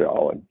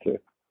Montreal and to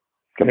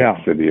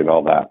Quebec City and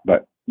all that,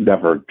 but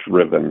never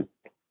driven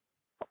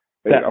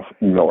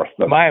north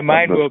of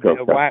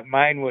Muskoka.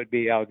 Mine would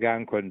be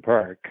Algonquin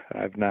Park.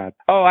 I've not.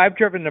 Oh, I've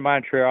driven to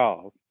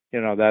Montreal.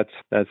 That's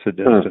the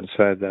distance.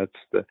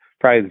 That's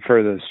probably the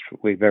furthest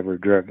we've ever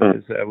driven.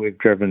 Is we've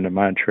driven to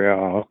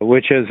Montreal,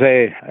 which is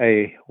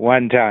a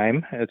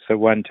one-time. It's a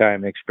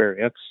one-time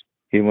experience.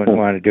 You wouldn't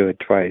want to do it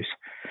twice.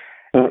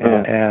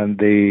 And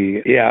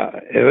it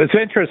was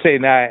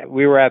interesting.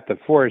 We were at the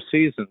Four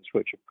Seasons,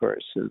 which of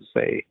course is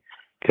a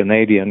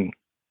Canadian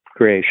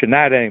creation.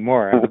 Not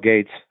anymore.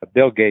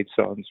 Bill Gates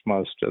owns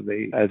most of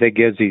I think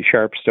Izzy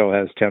Sharp still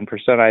has 10%.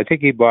 I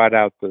think he bought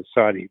out the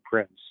Saudi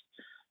prince.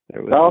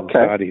 There was a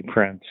Saudi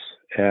prince.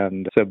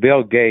 And so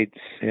Bill Gates,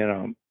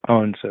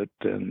 owns it,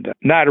 and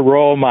not a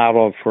role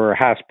model for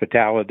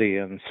hospitality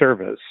and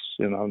service,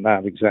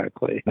 not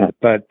exactly.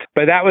 But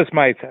that's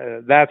my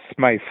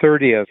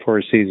 30th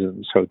Four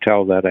Seasons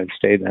hotel that I've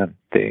stayed in,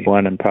 the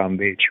one in Palm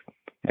Beach.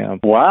 Yeah.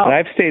 Wow. And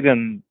I've stayed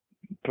in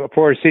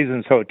Four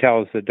Seasons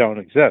hotels that don't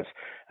exist.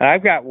 And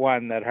I've got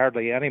one that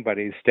hardly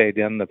anybody's stayed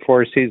in, the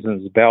Four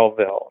Seasons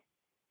Belleville.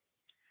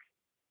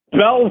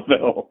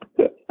 Belleville.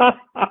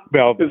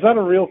 Belleville. Is that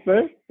a real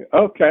thing?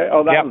 Okay.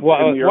 Oh, that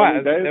was in the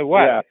early days? It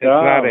was. Yeah. It's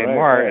not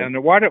anymore. Right.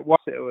 And what it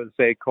was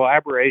a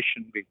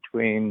collaboration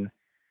between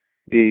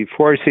the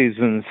Four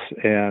Seasons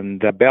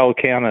and Bell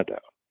Canada.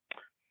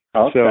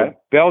 Okay. So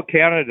Bell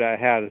Canada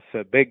has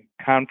a big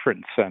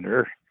conference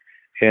center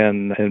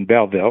in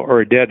Belleville,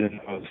 or did in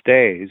those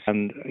days.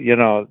 And,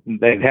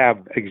 they'd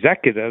have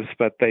executives,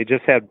 but they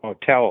just had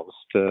motels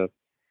for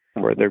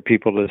their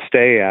people to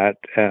stay at.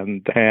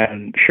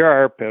 And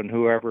Sharp and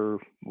whoever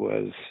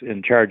was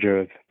in charge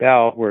of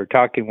Bell were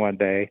talking one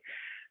day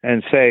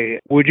and say,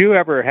 would you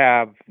ever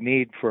have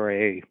need for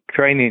a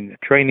training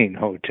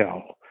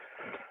hotel?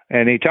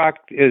 And he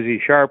talked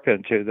Izzy Sharp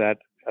into that.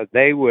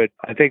 They would,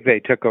 I think they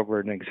took over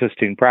an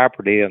existing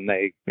property, and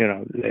they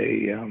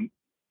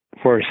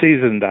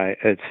seasoned it,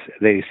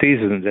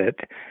 seasoned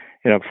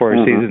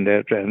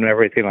it and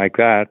everything like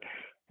that.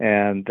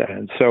 And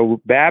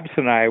so Babs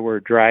and I were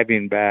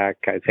driving back,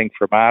 I think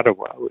from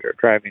Ottawa. We were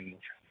driving,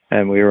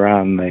 and we were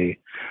on the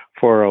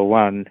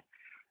 401,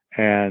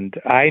 and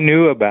I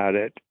knew about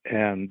it.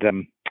 And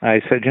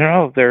I said,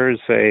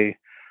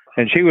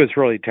 and she was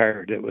really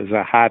tired. It was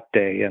a hot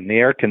day, and the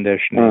air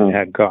conditioning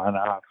had gone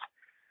out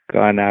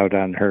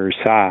on her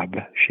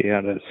Saab. She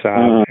had a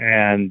Saab.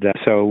 And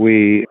so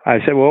I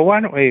said, well, why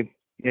don't we,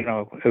 it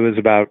was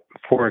about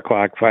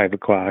 4:00,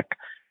 5:00.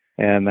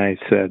 And I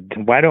said,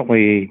 why don't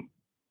we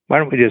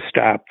just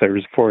stop?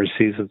 There's Four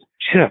Seasons.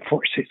 She said,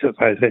 Four Seasons.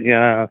 I said,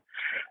 yeah,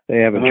 they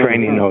have a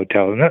training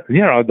hotel. And,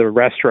 the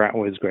restaurant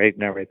was great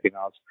and everything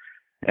else.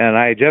 And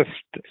I just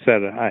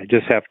said, I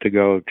just have to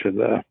go to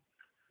the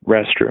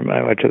restroom.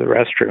 I went to the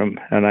restroom,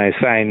 and I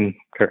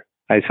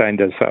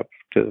signed us up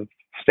to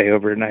stay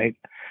overnight.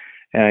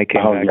 And I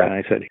came back and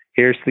I said,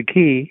 here's the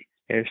key.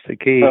 Here's the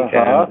key.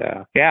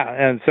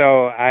 And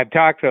so I've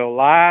talked to a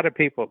lot of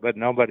people, but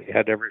nobody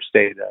had ever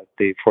stayed at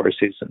the Four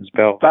Seasons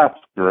Belleville. That's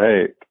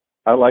great.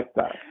 I like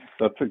that.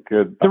 That's a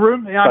good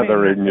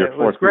feather in your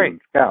Four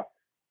Seasons cap.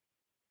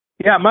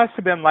 Yeah, it must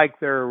have been like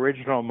their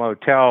original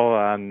motel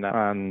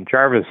on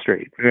Jarvis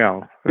Street. They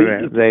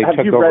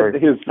took over.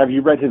 Have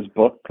you read his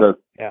book, The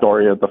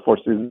Story of the Four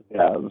Seasons?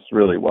 Yeah, it was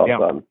really well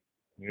done.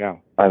 Yeah,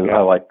 I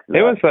like that,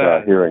 it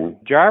was hearing.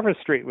 Jarvis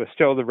Street was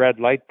still the red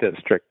light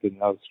district in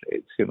those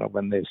days.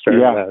 When they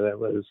started that, it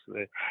was,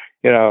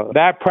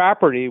 that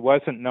property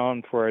wasn't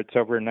known for its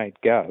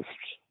overnight guests.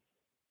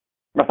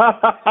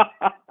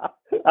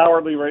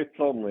 Hourly rates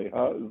only,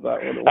 huh? Is that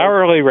what it was?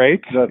 Hourly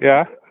rates,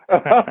 yeah.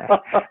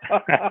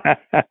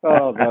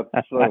 Oh,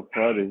 that's so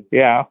funny.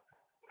 Yeah.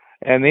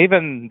 And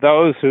even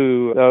those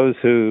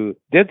who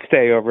did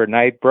stay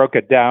overnight broke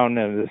it down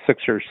into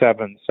 6 or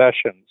 7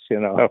 sessions,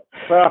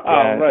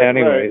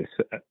 Anyways,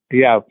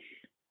 yeah.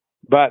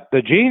 But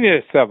the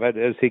genius of it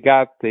is he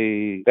got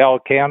the Bell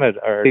Canada,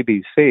 or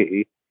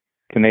CBC,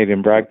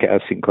 Canadian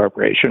Broadcasting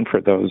Corporation, for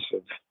those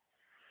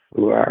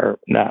who are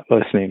not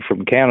listening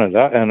from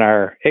Canada and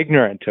are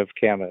ignorant of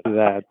Canada,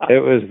 that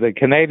it was the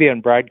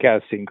Canadian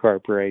Broadcasting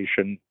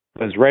Corporation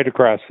was right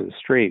across the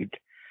street.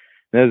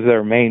 This is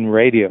their main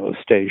radio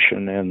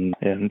station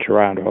in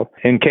Toronto.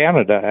 In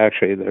Canada,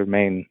 actually, their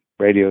main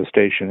radio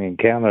station in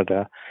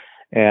Canada.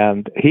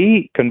 And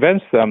he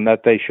convinced them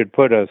that they should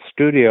put a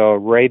studio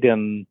right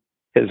in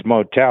his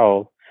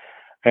motel,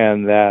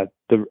 and that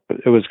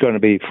it was going to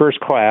be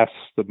first class.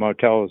 The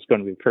motel was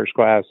going to be first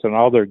class, and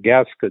all their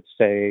guests could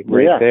stay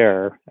right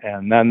there.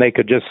 And then they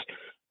could just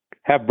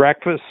have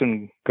breakfast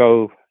and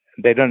go.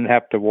 They didn't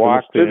have to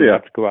walk. They didn't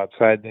have to go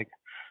outside.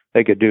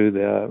 They could do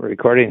the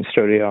recording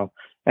studio.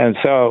 And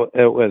so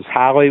it was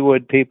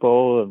Hollywood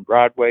people and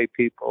Broadway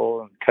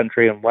people and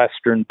country and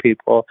Western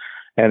people.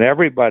 And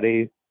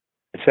everybody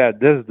said,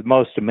 this is the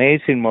most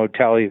amazing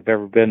motel you've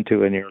ever been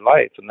to in your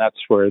life. And that's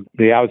where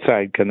the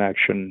outside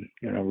connection,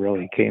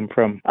 really came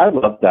from. I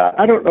love that.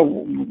 I don't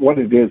know what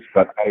it is,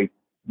 but I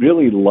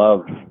really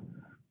love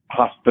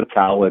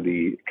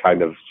hospitality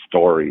kind of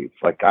stories.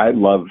 Like I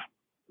loved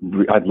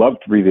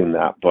reading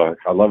that book.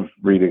 I love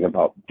reading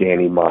about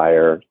Danny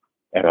Meyer.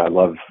 And I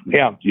love,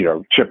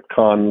 Chip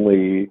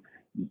Conley,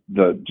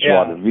 the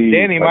Joie de Vie.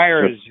 Danny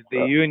Meyer is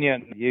the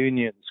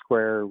Union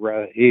Square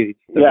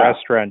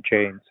restaurant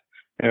chains,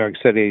 New York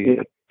City.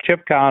 Yeah.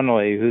 Chip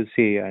Conley, who's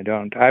he?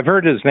 I've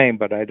heard his name,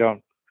 but I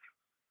don't.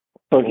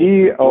 So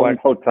he owns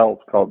hotels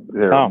called,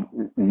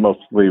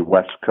 mostly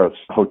West Coast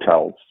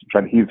hotels,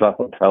 but he's a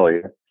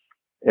hotelier.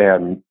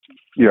 And,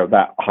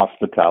 that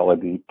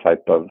hospitality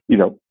type of,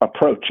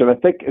 approach. And I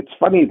think it's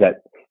funny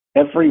that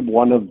every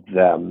one of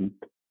them,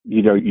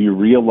 you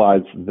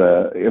realize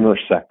the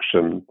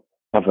intersection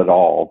of it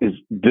all is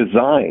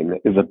design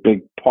is a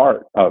big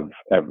part of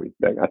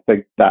everything. I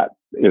think that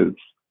is,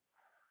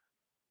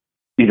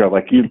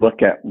 like you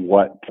look at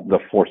what the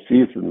Four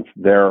Seasons,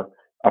 their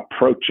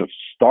approach of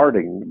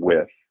starting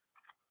with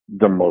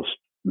the most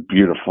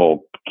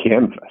beautiful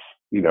canvas,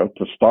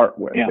 to start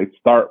with. Yeah. They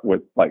start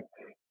with like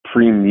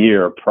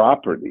premier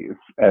properties.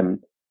 And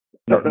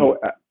I don't know,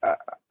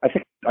 I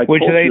think I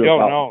which told they you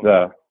don't about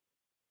know.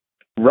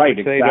 Right, which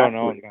exactly. They don't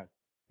know.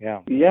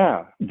 Yeah.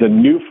 Yeah. The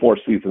new Four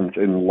Seasons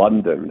in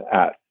London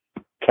at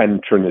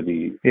 10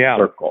 Trinity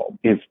Circle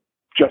is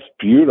just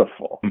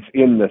beautiful. It's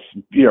in this,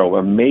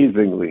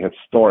 amazingly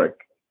historic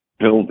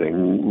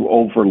building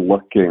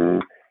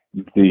overlooking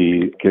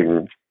the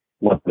King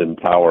London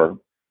Tower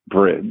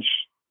Bridge.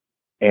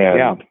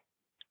 And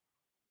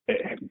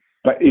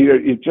but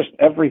it just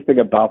everything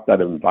about that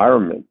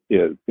environment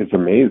is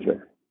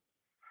amazing.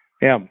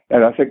 Yeah.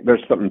 And I think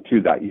there's something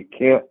to that. You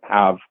can't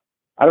have,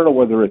 I don't know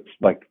whether it's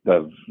like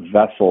the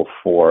vessel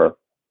for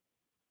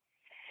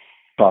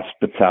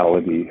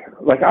hospitality.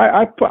 Like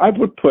I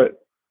would put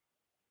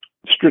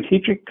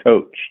Strategic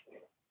Coach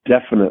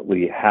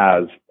definitely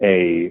has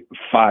a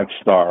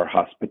 5-star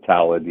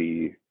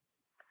hospitality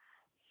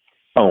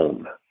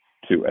tone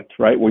to it,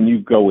 right? When you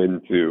go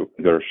into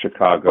either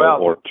Chicago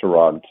or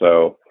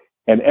Toronto,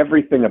 and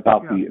everything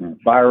about the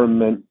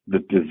environment, the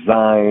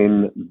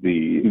design,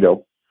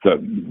 the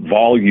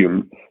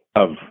volume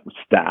of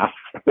staff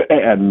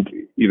and,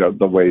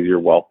 the way you're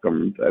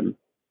welcomed, and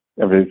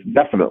everything's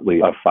definitely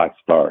a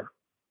 5-star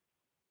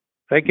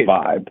Thank you.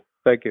 vibe.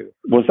 Thank you.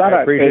 Was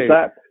that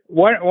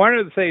one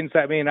of the things,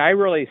 I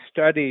really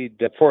studied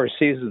Four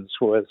Seasons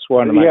was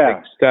one of my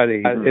big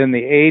studies in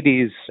the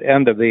 80s,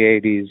 end of the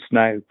 80s,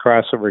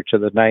 crossover to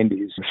the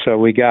 90s. So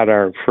we got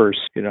our first,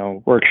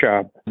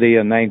 workshop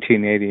in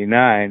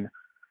 1989.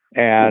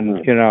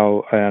 And,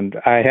 and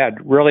I had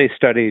really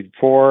studied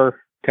 4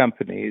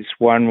 companies.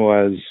 One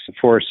was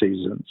Four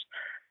Seasons.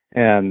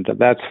 And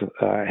that's,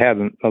 had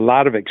a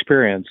lot of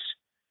experience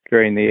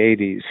during the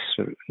 80s.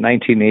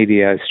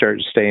 1980, I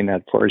started staying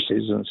at Four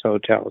Seasons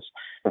hotels.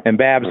 And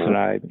Babs and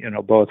I,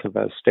 both of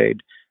us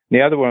stayed.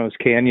 The other one was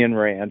Canyon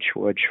Ranch,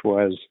 which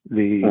was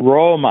the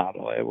role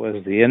model. It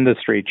was the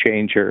industry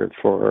changer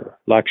for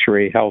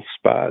luxury health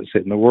spas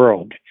in the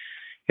world,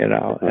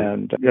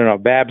 And,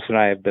 Babs and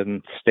I have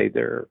stayed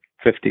there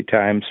 50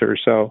 times or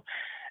so.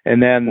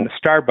 And then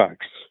Starbucks,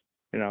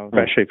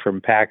 especially from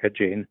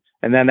packaging.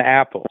 And then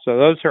Apple. So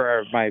those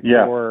are my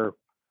 4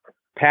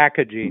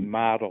 packaging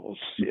models.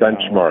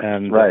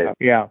 Benchmarks, right.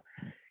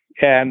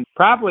 And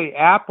probably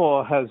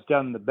Apple has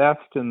done the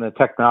best in the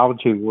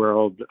technology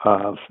world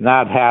of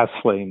not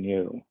hassling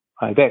you.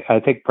 I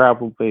think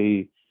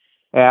probably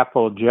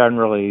Apple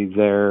generally,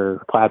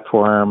 their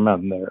platform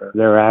and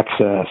their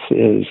access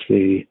is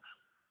the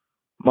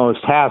most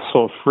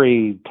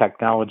hassle-free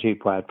technology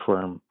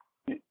platform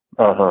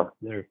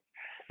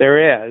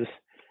there is.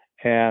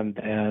 And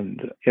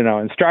and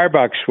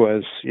Starbucks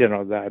was,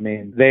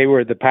 they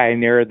were the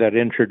pioneer that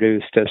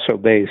introduced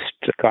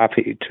espresso-based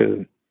coffee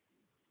to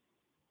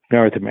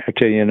North America,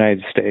 to the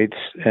United States,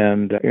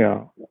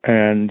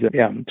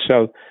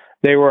 so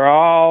they were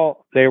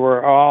all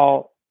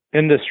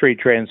industry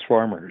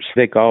transformers. I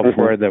think all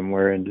four of them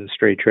were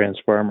industry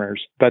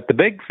transformers. But the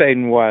big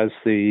thing was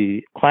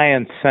the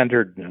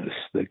client-centeredness,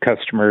 the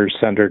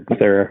customer-centered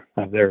their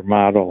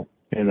model,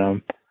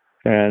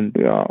 And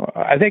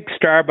I think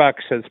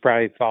Starbucks has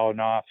probably fallen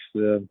off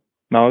the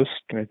most.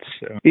 It's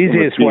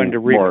easiest one to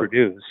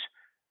reproduce.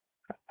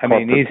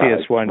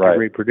 Easiest one to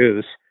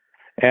reproduce.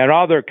 And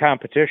all their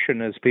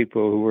competition is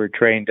people who were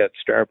trained at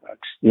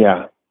Starbucks.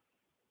 Yeah.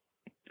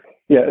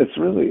 Yeah, it's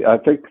really, I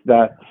think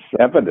that's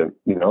evident,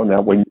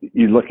 now when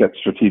you look at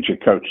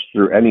Strategic Coach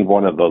through any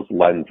one of those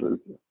lenses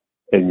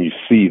and you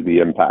see the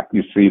impact,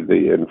 you see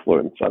the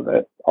influence of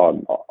it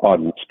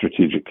on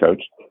Strategic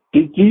Coach.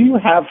 Do you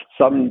have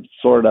some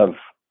sort of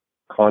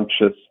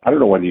conscious, I don't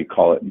know what you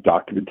call it,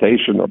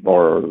 documentation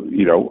or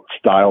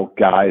style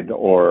guide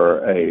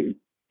or a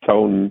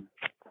tone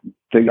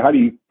thing? How do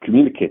you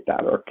communicate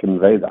that or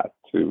convey that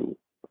to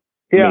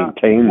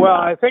maintain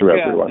I think through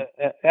everyone?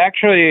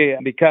 Actually,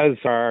 because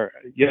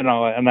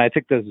and I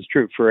think this is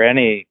true for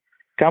any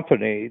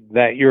company,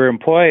 that your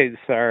employees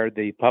are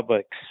the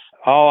public's.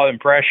 All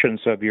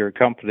impressions of your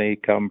company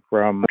come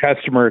from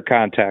customer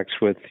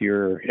contacts with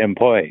your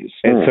employees.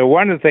 And so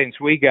one of the things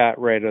we got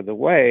right of the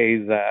way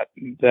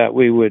that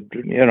we would,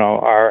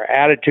 our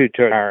attitude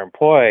to our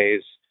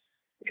employees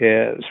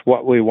is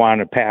what we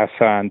want to pass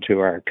on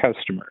to our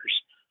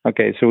customers.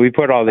 Okay, so we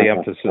put all the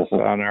emphasis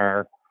on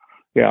our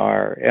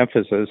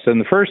emphasis. And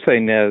the first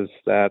thing is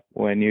that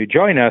when you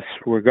join us,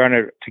 we're going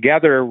to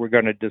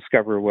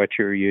discover what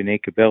your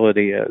unique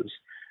ability is.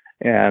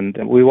 And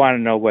we want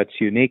to know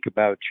what's unique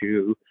about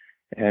you.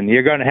 And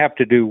you're going to have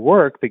to do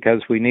work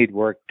because we need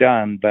work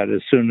done. But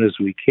as soon as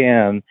we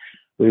can,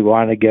 we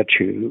want to get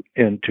you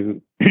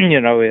into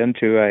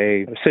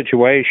a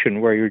situation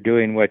where you're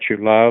doing what you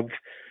love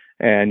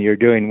and you're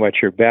doing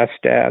what you're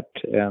best at.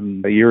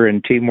 And you're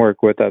in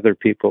teamwork with other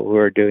people who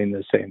are doing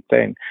the same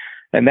thing.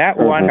 And that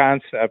one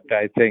concept,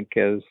 I think,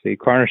 is the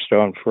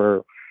cornerstone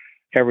for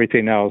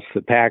everything else,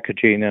 the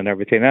packaging and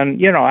everything. And,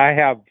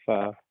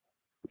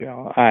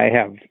 I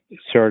have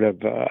sort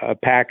of a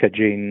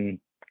packaging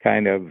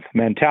kind of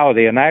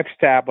mentality, and I've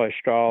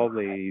established all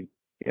the,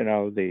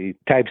 the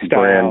type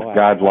style. Brand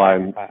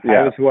guidelines.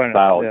 I was one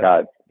style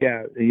guide.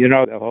 Yeah,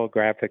 the whole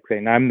graphic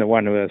thing. I'm the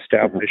one who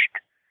established,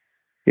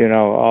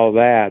 all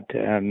that.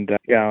 And,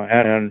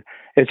 and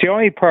it's the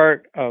only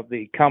part of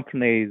the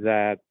company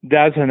that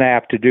doesn't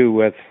have to do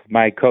with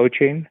my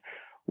coaching,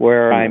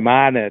 where I'm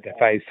on it.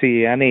 If I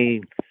see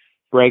any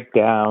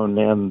breakdown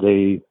in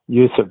the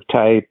use of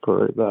type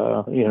or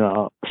the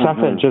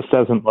something just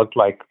doesn't look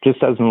like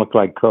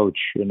coach,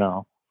 and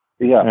I'm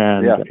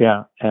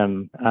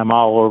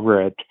all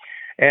over it.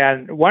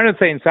 And one of the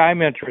things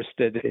I'm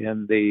interested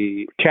in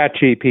the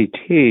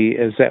ChatGPT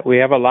is that we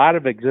have a lot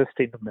of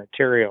existing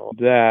material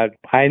that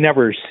I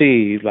never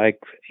see, like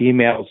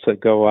emails that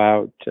go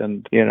out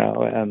and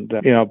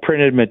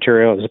printed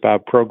materials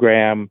about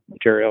program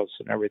materials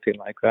and everything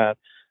like that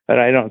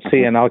I don't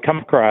see, and I'll come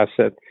across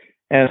it.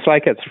 And it's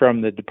like it's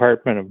from the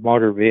Department of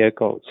Motor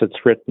Vehicles.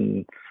 It's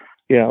written,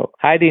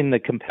 hiding the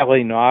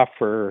compelling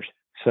offer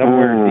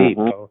somewhere deep,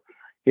 and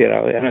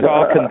it's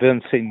all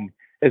convincing.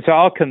 It's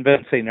all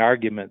convincing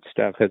argument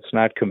stuff. It's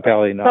not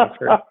compelling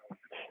offer.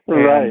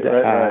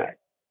 Right.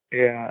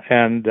 Yeah,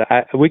 and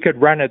we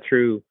could run it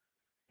through.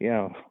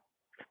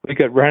 We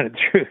could run it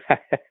through.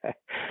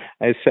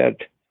 I said,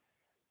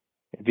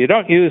 if you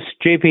don't use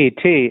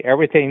GPT,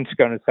 everything's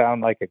going to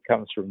sound like it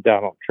comes from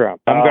Donald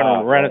Trump. I'm going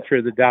to run it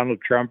through the Donald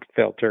Trump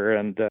filter.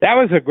 And that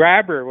was a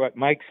grabber, what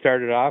Mike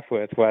started off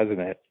with, wasn't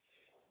it?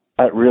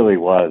 It really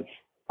was.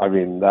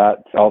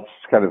 That I'll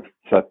kind of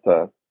set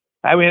the...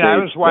 I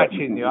was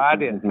watching the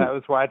audience.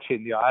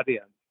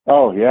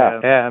 Oh, yeah.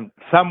 And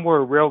some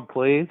were real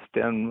pleased,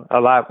 and a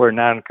lot were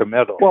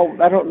non-committal. Well,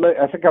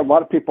 I think a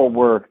lot of people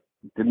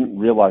didn't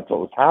realize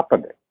what was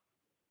happening.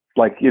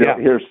 Like,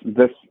 here's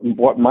this,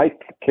 what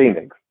Mike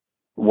did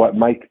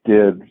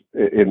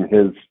in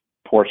his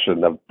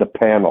portion of the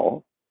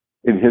panel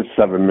in his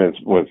 7 minutes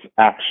was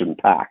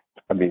action-packed.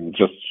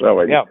 Just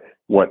showing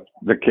what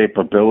the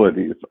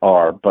capabilities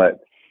are. But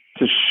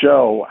to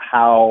show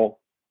how,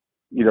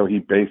 he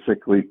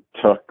basically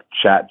took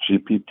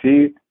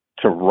ChatGPT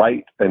to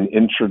write an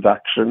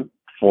introduction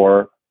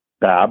for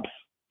Babs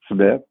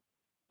Smith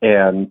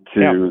and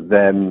to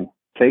then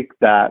take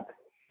that,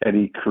 and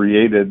he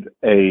created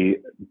a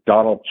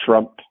Donald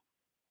Trump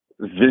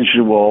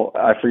visual.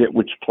 I forget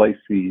which place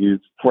he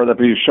used for that,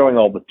 but he was showing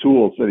all the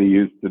tools that he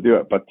used to do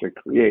it, but to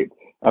create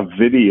a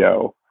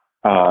video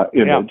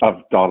image of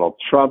Donald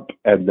Trump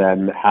and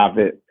then have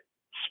it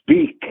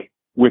speak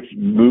with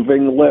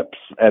moving lips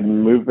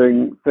and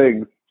moving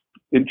things,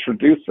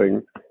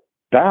 introducing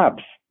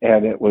Babs.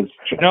 And it was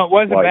just it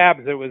wasn't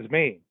Babs, it was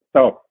me.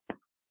 Oh,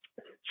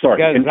 sorry.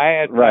 Because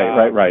I had,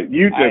 right.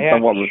 You did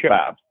someone with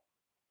Babs.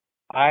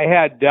 I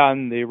had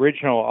done the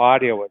original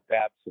audio with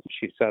Babs, and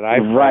she said, I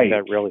find Right.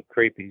 that really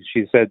creepy.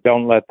 She said,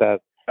 don't let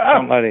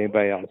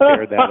anybody else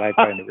hear that. I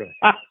find it really.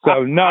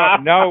 So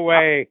no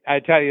way. I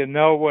tell you,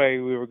 no way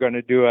we were going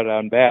to do it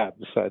on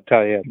Babs. I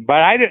tell you, but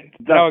I didn't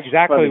know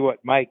exactly funny. what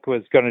Mike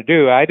was going to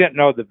do. I didn't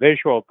know the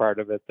visual part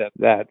of it.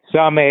 That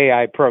some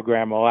AI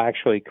program will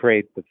actually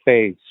create the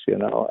face,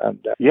 and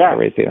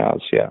everything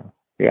else. Yeah.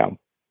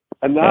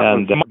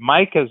 And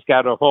Mike has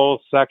got a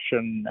whole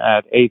section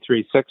at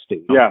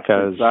A360. Yeah,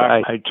 because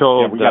exactly. I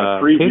told we got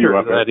a preview Peter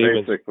of that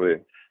it,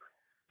 basically.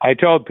 I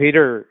told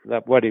Peter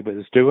that what he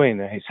was doing,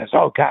 and he says,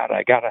 "Oh God,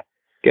 I gotta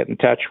get in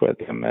touch with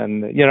him."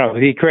 And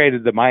he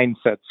created the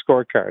mindset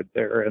scorecard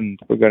there, and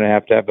we're going to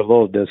have a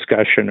little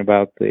discussion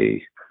about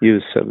the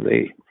use of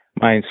the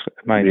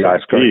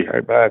mindset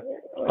scorecard. But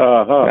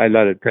I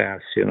let it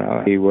pass,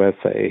 with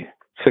a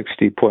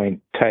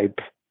 60-point type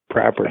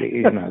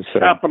property, So,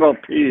 capital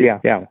P.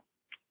 Yeah.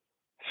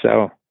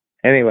 So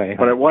anyway,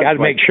 got to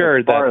make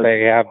sure that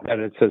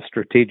it's a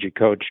strategic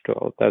coach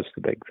tool. That's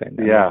the big thing.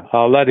 Yeah.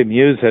 I'll let him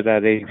use it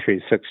at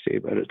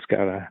A360, but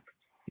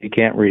you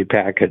can't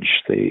repackage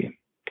the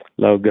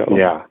logo.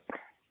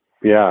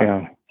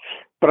 Yeah.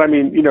 But I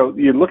mean,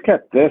 you look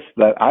at this,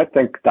 that I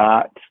think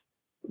that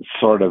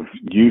sort of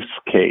use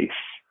case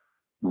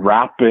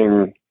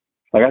wrapping,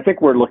 I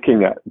think we're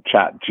looking at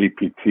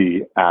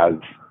ChatGPT as,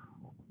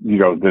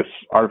 this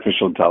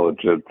artificial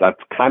intelligence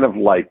that's kind of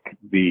like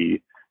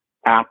the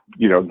app,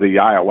 the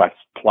iOS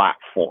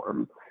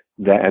platform,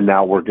 and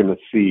now we're going to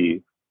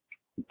see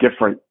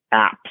different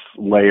apps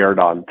layered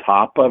on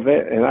top of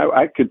it. And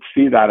I could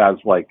see that as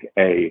like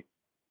a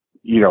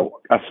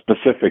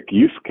specific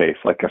use case,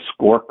 like a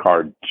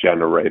scorecard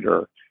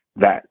generator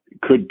that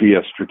could be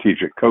a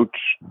strategic coach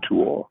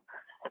tool,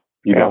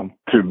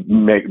 to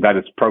make that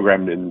it's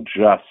programmed in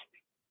just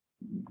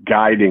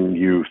guiding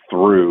you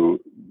through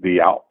the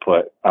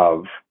output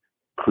of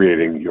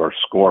creating your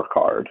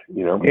scorecard,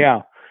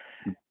 Yeah.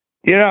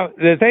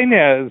 The thing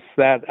is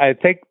that I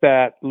think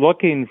that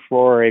looking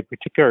for a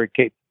particular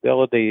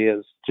capability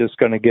is just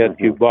going to get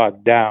you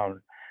bogged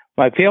down.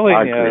 My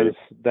feeling is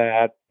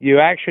that you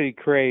actually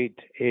create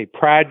a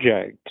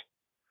project.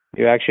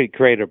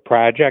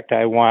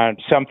 I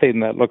want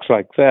something that looks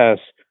like this.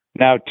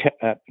 Now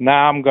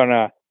I'm going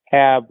to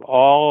have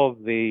all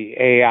of the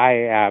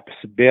AI apps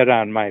bid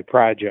on my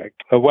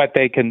project, of what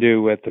they can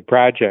do with the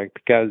project,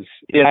 because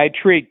I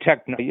treat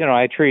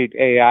I treat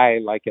AI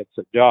like it's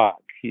a dog.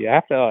 You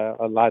have to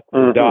let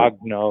the dog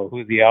know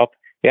who the alpha.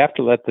 You have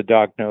to let the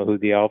dog know who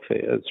the alpha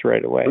is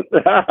right away. We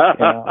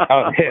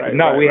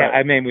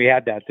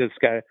had that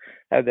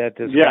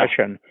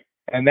discussion,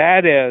 and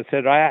that is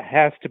it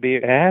has to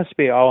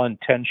be all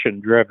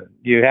intention driven.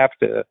 You have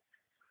to.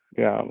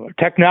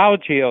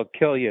 Technology will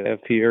kill you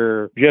if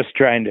you're just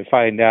trying to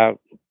find out,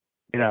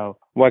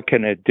 what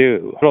can it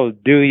do? It'll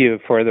do you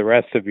for the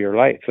rest of your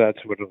life.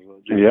 That's what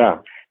it'll do. Yeah.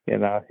 You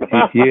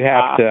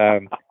have to,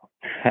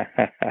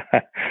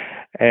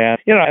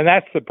 and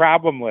that's the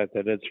problem with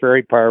it. It's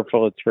very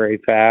powerful. It's very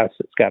fast.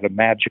 It's got a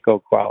magical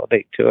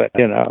quality to it.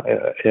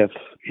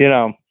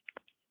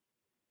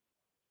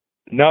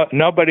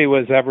 Nobody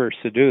was ever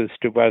seduced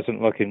who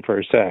wasn't looking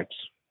for sex.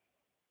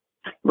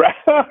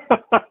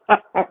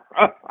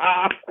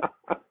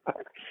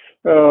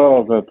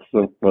 Oh, that's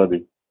so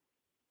funny.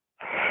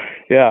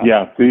 Yeah.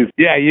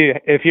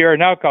 If you're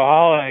an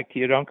alcoholic,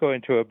 you don't go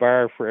into a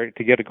bar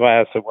to get a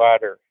glass of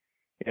water.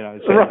 Say,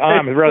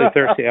 I'm really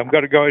thirsty. I'm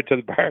going to go into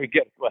the bar and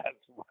get a glass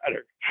of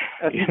water.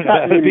 Have you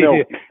got any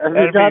milk? Have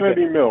you got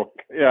any milk?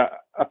 Yeah.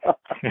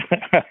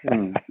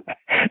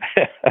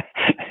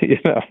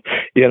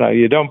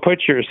 You don't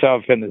put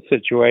yourself in a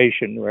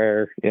situation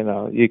where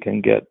you can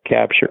get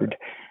captured.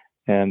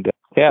 And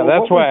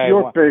that's why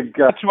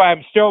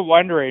I'm still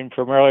wondering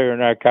from earlier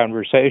in our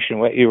conversation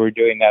what you were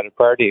doing at a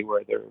party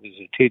where there was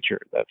a teacher.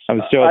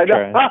 I'm still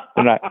trying.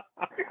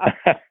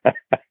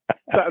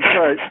 That's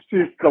right.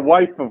 She's the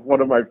wife of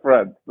one of my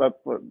friends. That's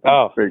what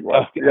big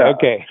one.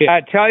 Okay.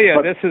 I tell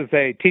you, this is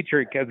a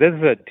teacher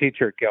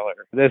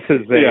killer. This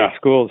is a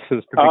school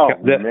system.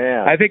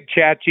 Man. I think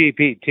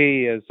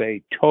ChatGPT is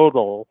a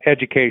total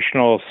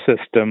educational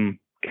system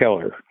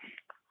killer.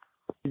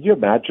 Could you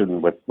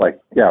imagine with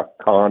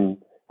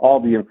all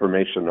the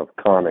information of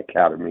Khan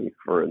Academy,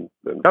 for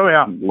instance,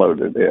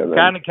 loaded in?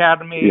 Khan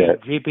Academy and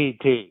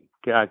GPT.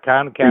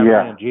 Khan Academy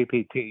and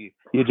GPT.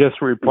 You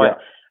just replace.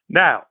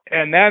 Now,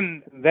 and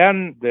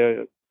then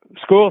the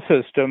school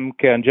system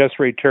can just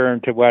return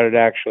to what it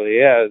actually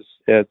is.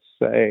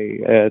 It's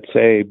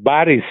a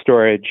body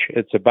storage.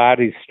 It's a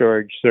body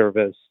storage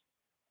service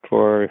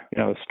for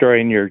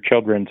storing your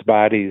children's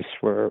bodies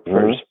for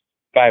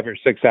 5 or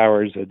 6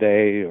 hours a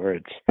day, or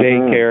it's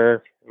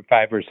daycare for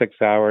 5 or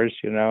 6 hours,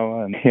 but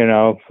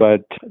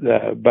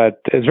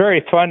it's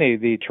very funny.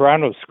 The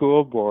Toronto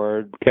School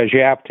Board, because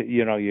you have to,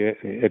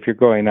 if you're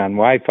going on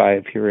Wi-Fi,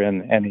 if you're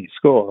in any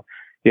school,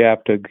 you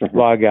have to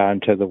log on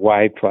to the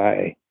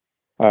Wi-Fi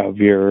of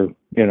your,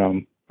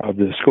 of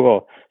the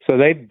school. So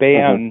they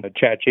ban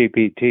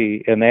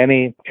ChatGPT in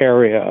any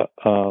area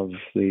of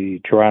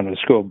the Toronto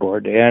School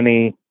Board,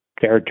 any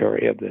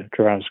territory of the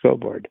Toronto School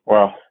Board.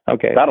 Well,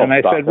 okay. That'll and I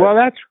stop said,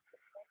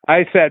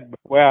 it.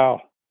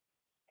 well,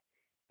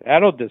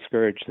 that'll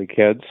discourage the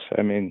kids.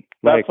 I mean,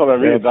 that's what I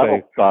mean.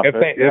 That'll stop if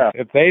it.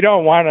 If they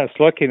don't want us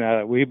looking at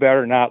it, we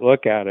better not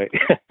look at it.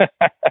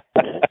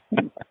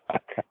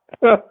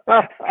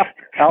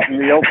 Out in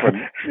the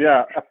open,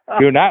 yeah.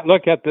 Do not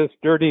look at this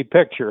dirty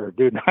picture.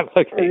 Do not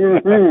look at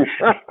it. My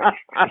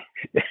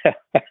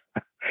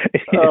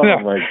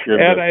goodness.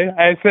 And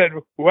I said,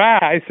 wow.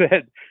 I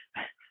said,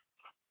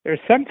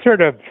 there's some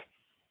sort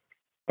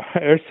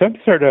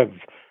of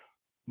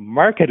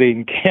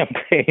marketing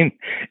campaign.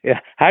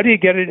 How do you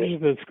get it into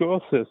the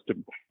school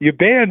system? You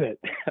ban it.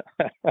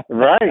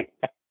 Right.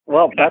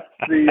 Well, that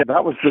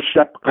was the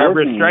Shep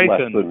Gordon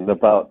lesson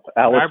about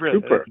Alice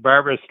Cooper.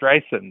 Barbara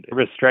Streisand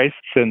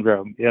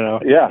syndrome.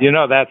 Yeah. You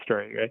know that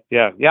story, right?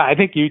 Yeah. Yeah. I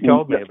think you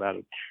told me about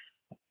it.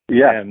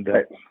 Yeah. And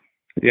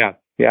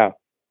yeah.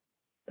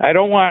 I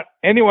don't want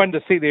anyone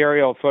to see the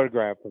aerial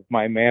photograph of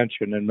my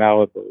mansion in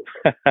Malibu.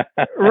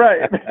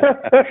 Right.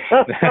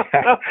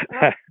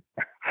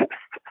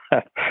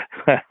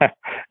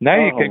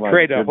 Now you could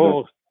create a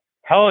whole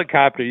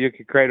helicopter. You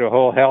could create a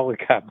whole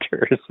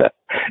helicopter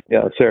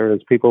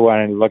service. People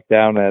wanting to look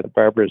down at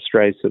Barbara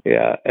Streisand.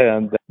 Yeah,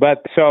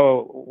 but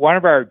so one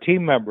of our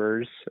team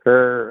members,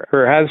 her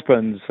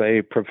husband's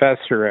a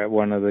professor at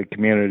one of the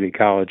community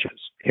colleges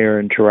here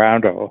in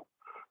Toronto,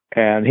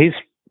 and he's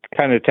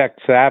kind of tech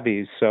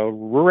savvy. So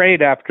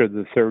right after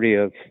the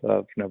 30th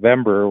of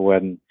November,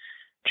 when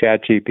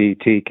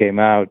ChatGPT came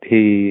out,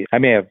 I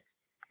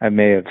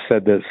may have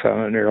said this on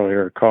an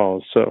earlier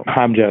call, so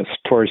I'm just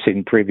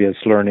forcing previous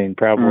learning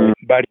probably.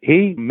 Mm-hmm. But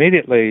he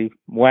immediately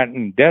went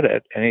and did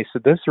it, and he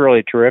said, this is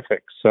really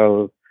terrific.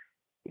 So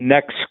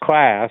next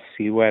class,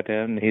 he went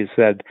in, he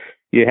said,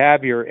 you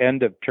have your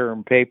end of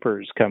term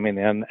papers coming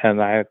in, and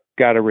I've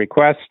got a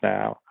request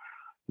now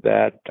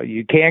that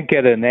you can't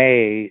get an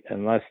A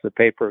unless the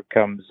paper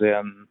comes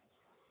in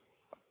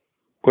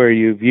where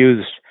you've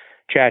used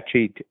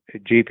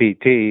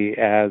ChatGPT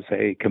as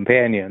a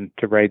companion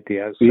to write the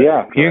essay.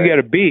 Yeah, you can get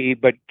a B,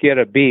 but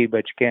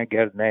you can't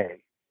get an A.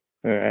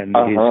 And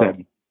he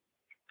said,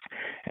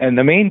 in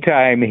the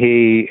meantime,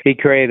 he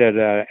created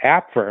an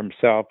app for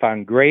himself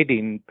on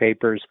grading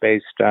papers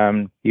based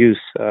on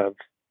use of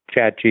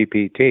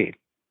ChatGPT.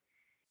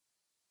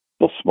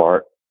 Well,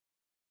 smart.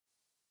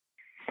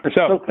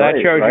 So that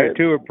shows you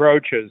two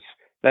approaches.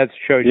 That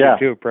shows you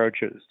two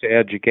approaches to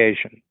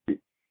education. Okay.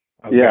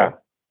 Yeah.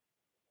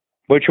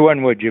 Which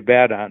one would you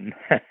bet on?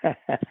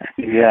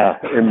 Yeah,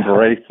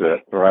 embrace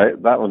it,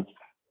 right? That one's.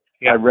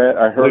 Yeah.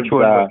 I heard. Which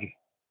one?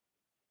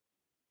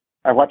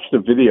 I watched a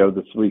video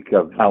this week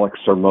of Alex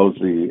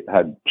Hormozi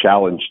had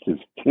challenged his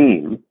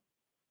team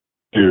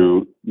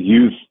to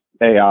use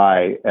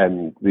AI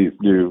and these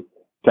new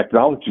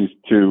technologies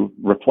to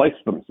replace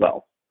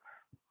themselves.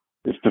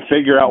 Is to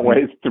figure out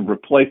ways to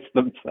replace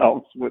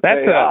themselves with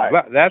AI.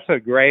 That's a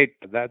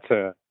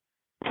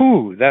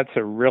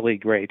really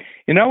great.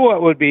 You know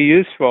what would be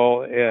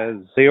useful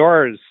is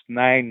Theore's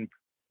 9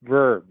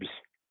 verbs.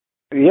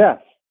 Yes.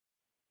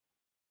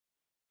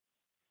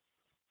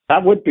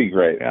 That would be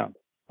great. Yeah.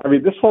 I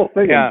mean, this whole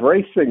thing,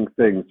 embracing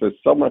things, is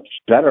so much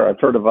better. I've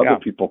heard of other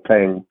people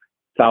paying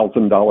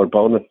 $1,000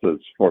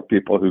 bonuses for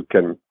people who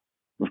can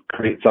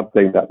create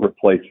something that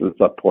replaces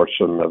a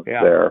portion of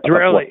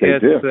what they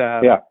do.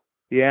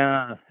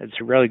 Yeah, it's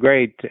really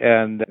great.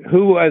 And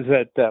who was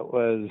it that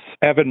was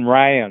Evan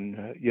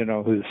Ryan,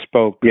 who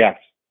spoke? Yes.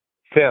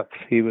 5th.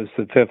 He was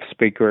the 5th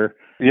speaker.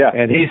 Yeah.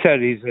 And he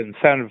said he's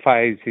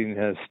incentivizing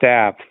his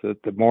staff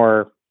that the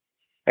more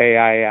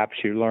AI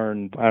apps you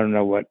learn, I don't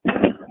know what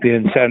the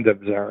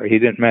incentives are. He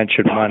didn't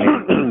mention money.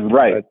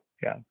 Right. But,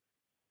 yeah.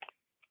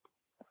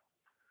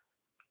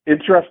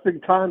 Interesting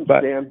times,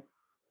 Dan.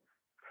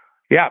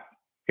 Yeah.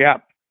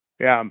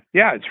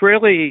 It's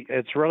really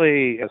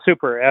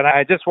super. And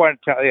I just want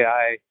to tell you,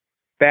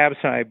 Babs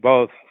and I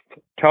both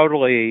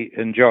totally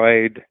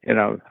enjoyed,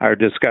 our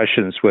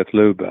discussions with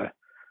Luba,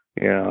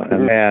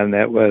 and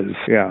it was,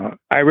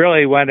 I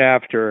really went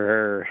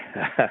after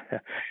her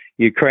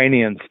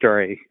Ukrainian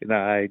story.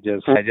 I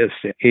just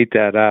eat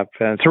that up.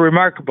 And it's a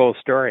remarkable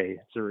story.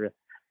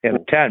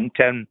 It's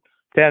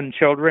 10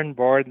 children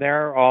born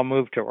there, all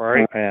moved to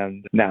Oregon,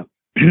 and now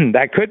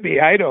that could be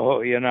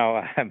Idaho,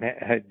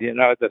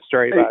 the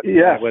story about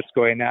what's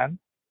going on?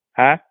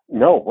 Huh?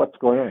 No, what's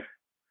going on?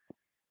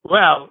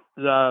 Well,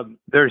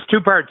 there's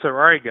 2 parts of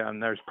Oregon.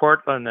 There's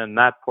Portland and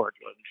not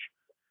Portland.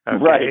 Okay?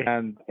 Right.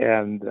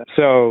 And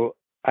so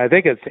I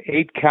think it's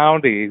 8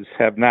 counties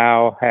have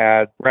now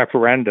had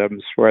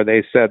referendums where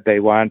they said they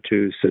want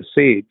to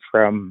secede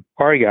from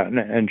Oregon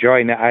and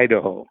join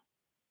Idaho.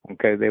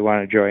 Okay, they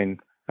want to join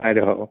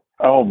Idaho.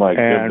 Oh my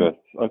goodness.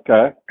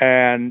 Okay.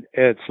 And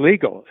it's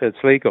legal.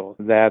 It's legal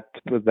that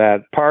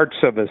parts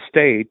of a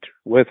state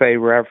with a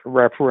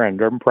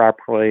referendum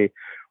properly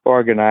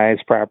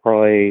organized,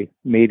 properly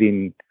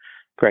meeting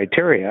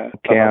criteria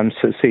can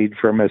secede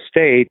from a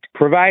state,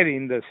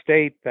 providing the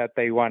state that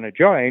they want to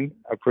join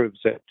approves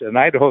it. And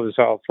Idaho is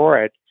all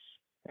for it.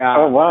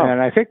 Oh, wow.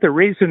 And I think the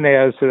reason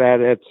is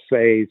that it's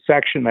a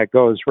section that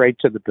goes right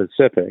to the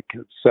Pacific.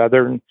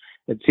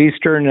 It's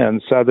eastern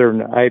and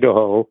southern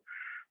Idaho,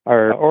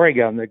 or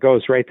Oregon, that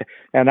goes right there.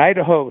 And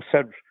Idaho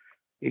said,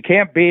 you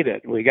can't beat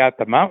it. We got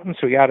the mountains,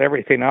 we got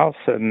everything else,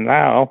 and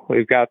now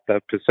we've got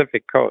the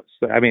Pacific coast.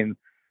 I mean,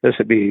 this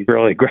would be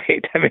really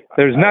great. I mean,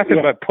 there's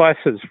nothing but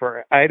pluses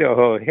for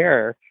Idaho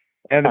here,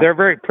 and they're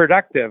very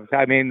productive.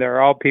 I mean,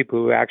 they're all people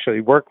who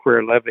actually work for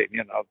a living,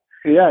 you know.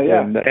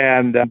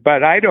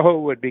 But Idaho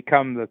would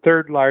become the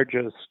third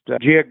largest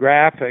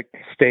geographic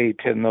state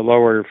in the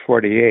lower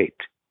 48.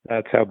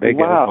 That's how big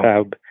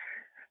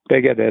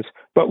it is.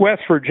 But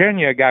West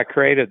Virginia got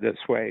created this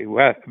way.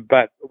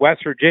 But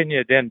West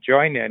Virginia didn't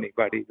join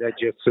anybody. They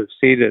just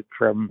seceded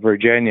from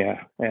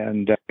Virginia.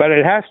 But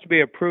it has to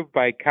be approved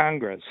by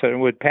Congress, and it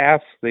would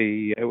pass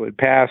the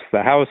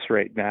House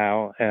right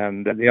now.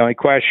 And the only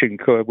question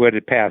would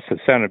it pass the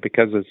Senate,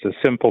 because it's a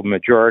simple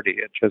majority.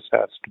 It just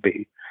has to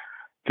be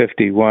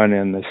 51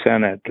 in the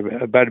Senate.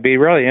 But it'd be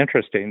really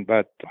interesting.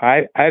 But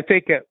I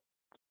think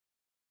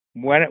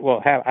when it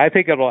will happen, I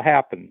think it'll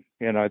happen.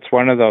 You know, it's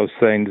one of those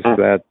things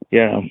that, you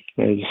know,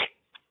 it's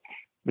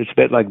a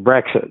bit like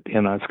Brexit.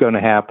 You know, it's going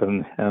to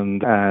happen.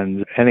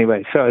 And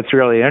anyway, so it's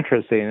really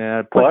interesting.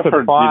 And it puts a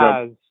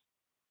pause.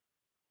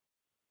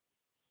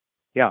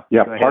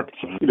 Parts.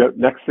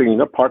 Next thing you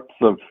know, parts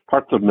of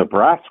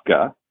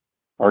Nebraska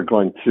are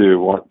going to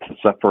want to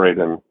separate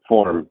and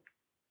form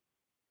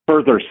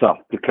further South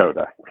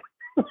Dakota.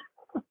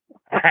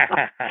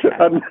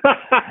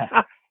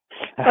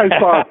 I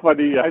saw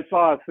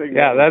a thing.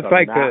 Yeah, that's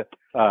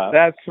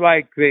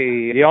like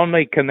the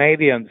only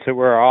Canadians who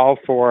were all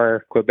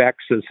for Quebec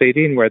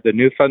seceding were the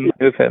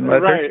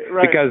Newfoundlanders,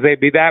 right. because they'd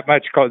be that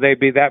much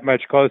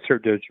closer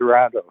to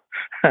Toronto.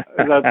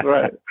 That's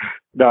right.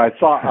 No, I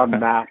saw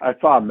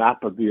a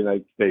map of the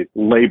United States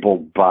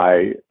labeled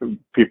by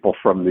people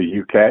from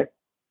the UK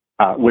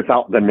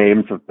without the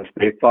names of the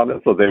states on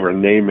it. So they were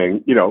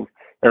naming, you know,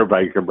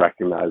 everybody could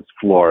recognize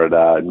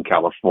Florida and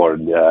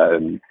California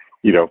and,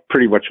 you know,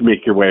 pretty much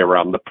make your way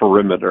around the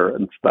perimeter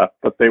and stuff.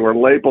 But they were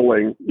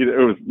labeling, you know,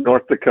 it was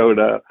North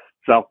Dakota,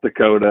 South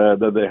Dakota,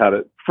 then they had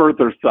it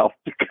further South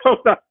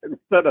Dakota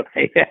instead of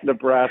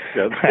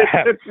Nebraska.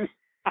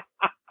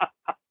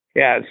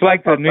 Yeah, it's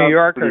like the New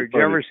Yorker. Did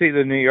you ever see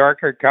the New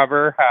Yorker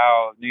cover,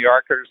 how New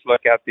Yorkers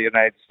look at the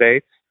United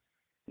States?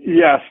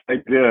 Yes, I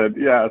did.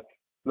 Yes.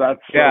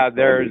 That's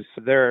there's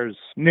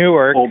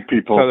Newark, old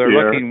people, so they're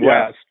here. looking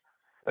west.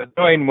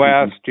 Going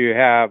west, you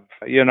have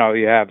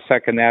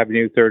 2nd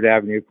Avenue, 3rd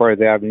Avenue,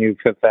 4th Avenue,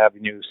 5th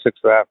Avenue,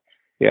 6th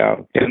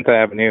Avenue, 10th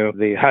Avenue,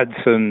 the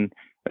Hudson,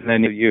 and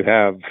then you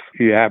have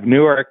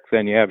Newark,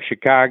 then you have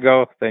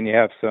Chicago, then you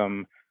have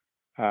some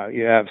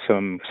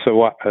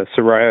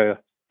Soroya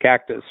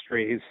cactus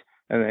trees,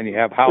 and then you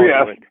have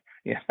Hollywood.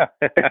 Yeah.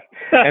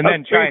 And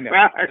then China.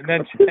 And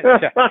then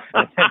China.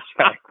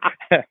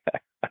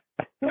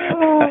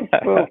 Oh,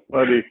 so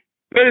funny.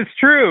 But it's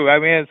true. I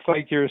mean, it's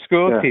like you're a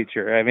school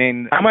teacher. I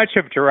mean, how much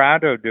of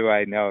Toronto do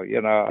I know?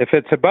 You know, if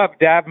it's above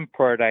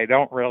Davenport, I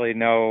don't really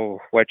know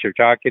what you're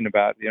talking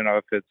about. You know,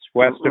 if it's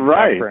west of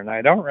Dufferin,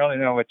 I don't really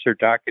know what you're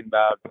talking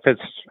about. If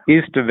it's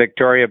east of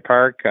Victoria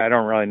Park, I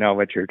don't really know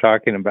what you're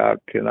talking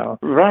about. You know,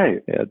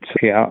 right? It's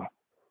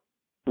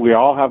We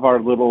all have our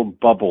little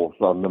bubbles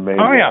on the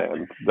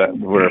mainland that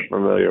we're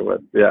familiar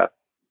with. Yeah,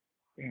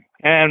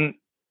 and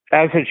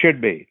as it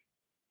should be.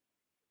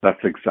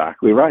 That's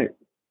exactly right.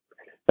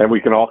 And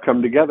we can all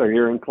come together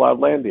here in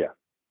Cloudlandia.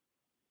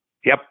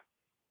 Yep.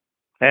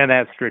 And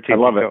that's Strategic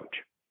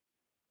Coach.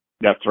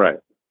 That's right.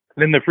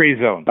 In the free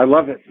zone. I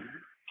love it.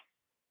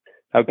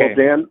 Okay. Well,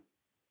 Dan,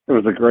 it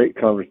was a great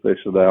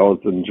conversation. I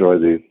always enjoy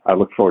these. I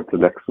look forward to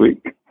next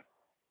week.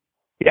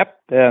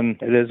 Yep,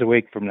 and it is a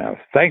week from now.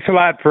 Thanks a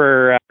lot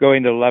for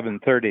going to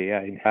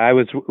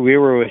 11:30. We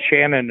were with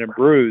Shannon and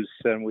Bruce,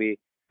 and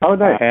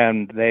nice.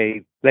 And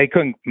they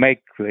couldn't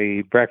make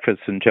the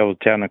breakfast until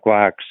 10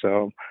 o'clock,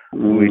 so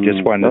we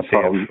just wanted to see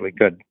if we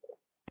could.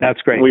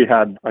 That's great.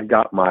 I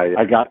got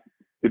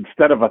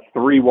instead of a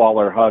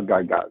 3-Waller hug,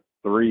 I got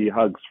 3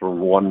 hugs from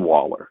 1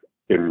 Waller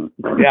in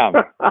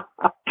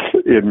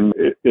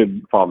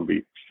Palm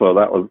Beach. So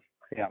that was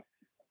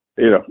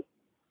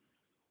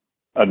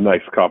a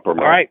nice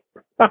compromise. All right.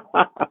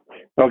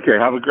 Okay,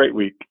 have a great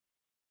week.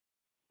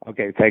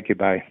 Okay, thank you.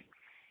 Bye.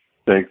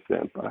 Thanks,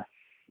 Dan. Bye.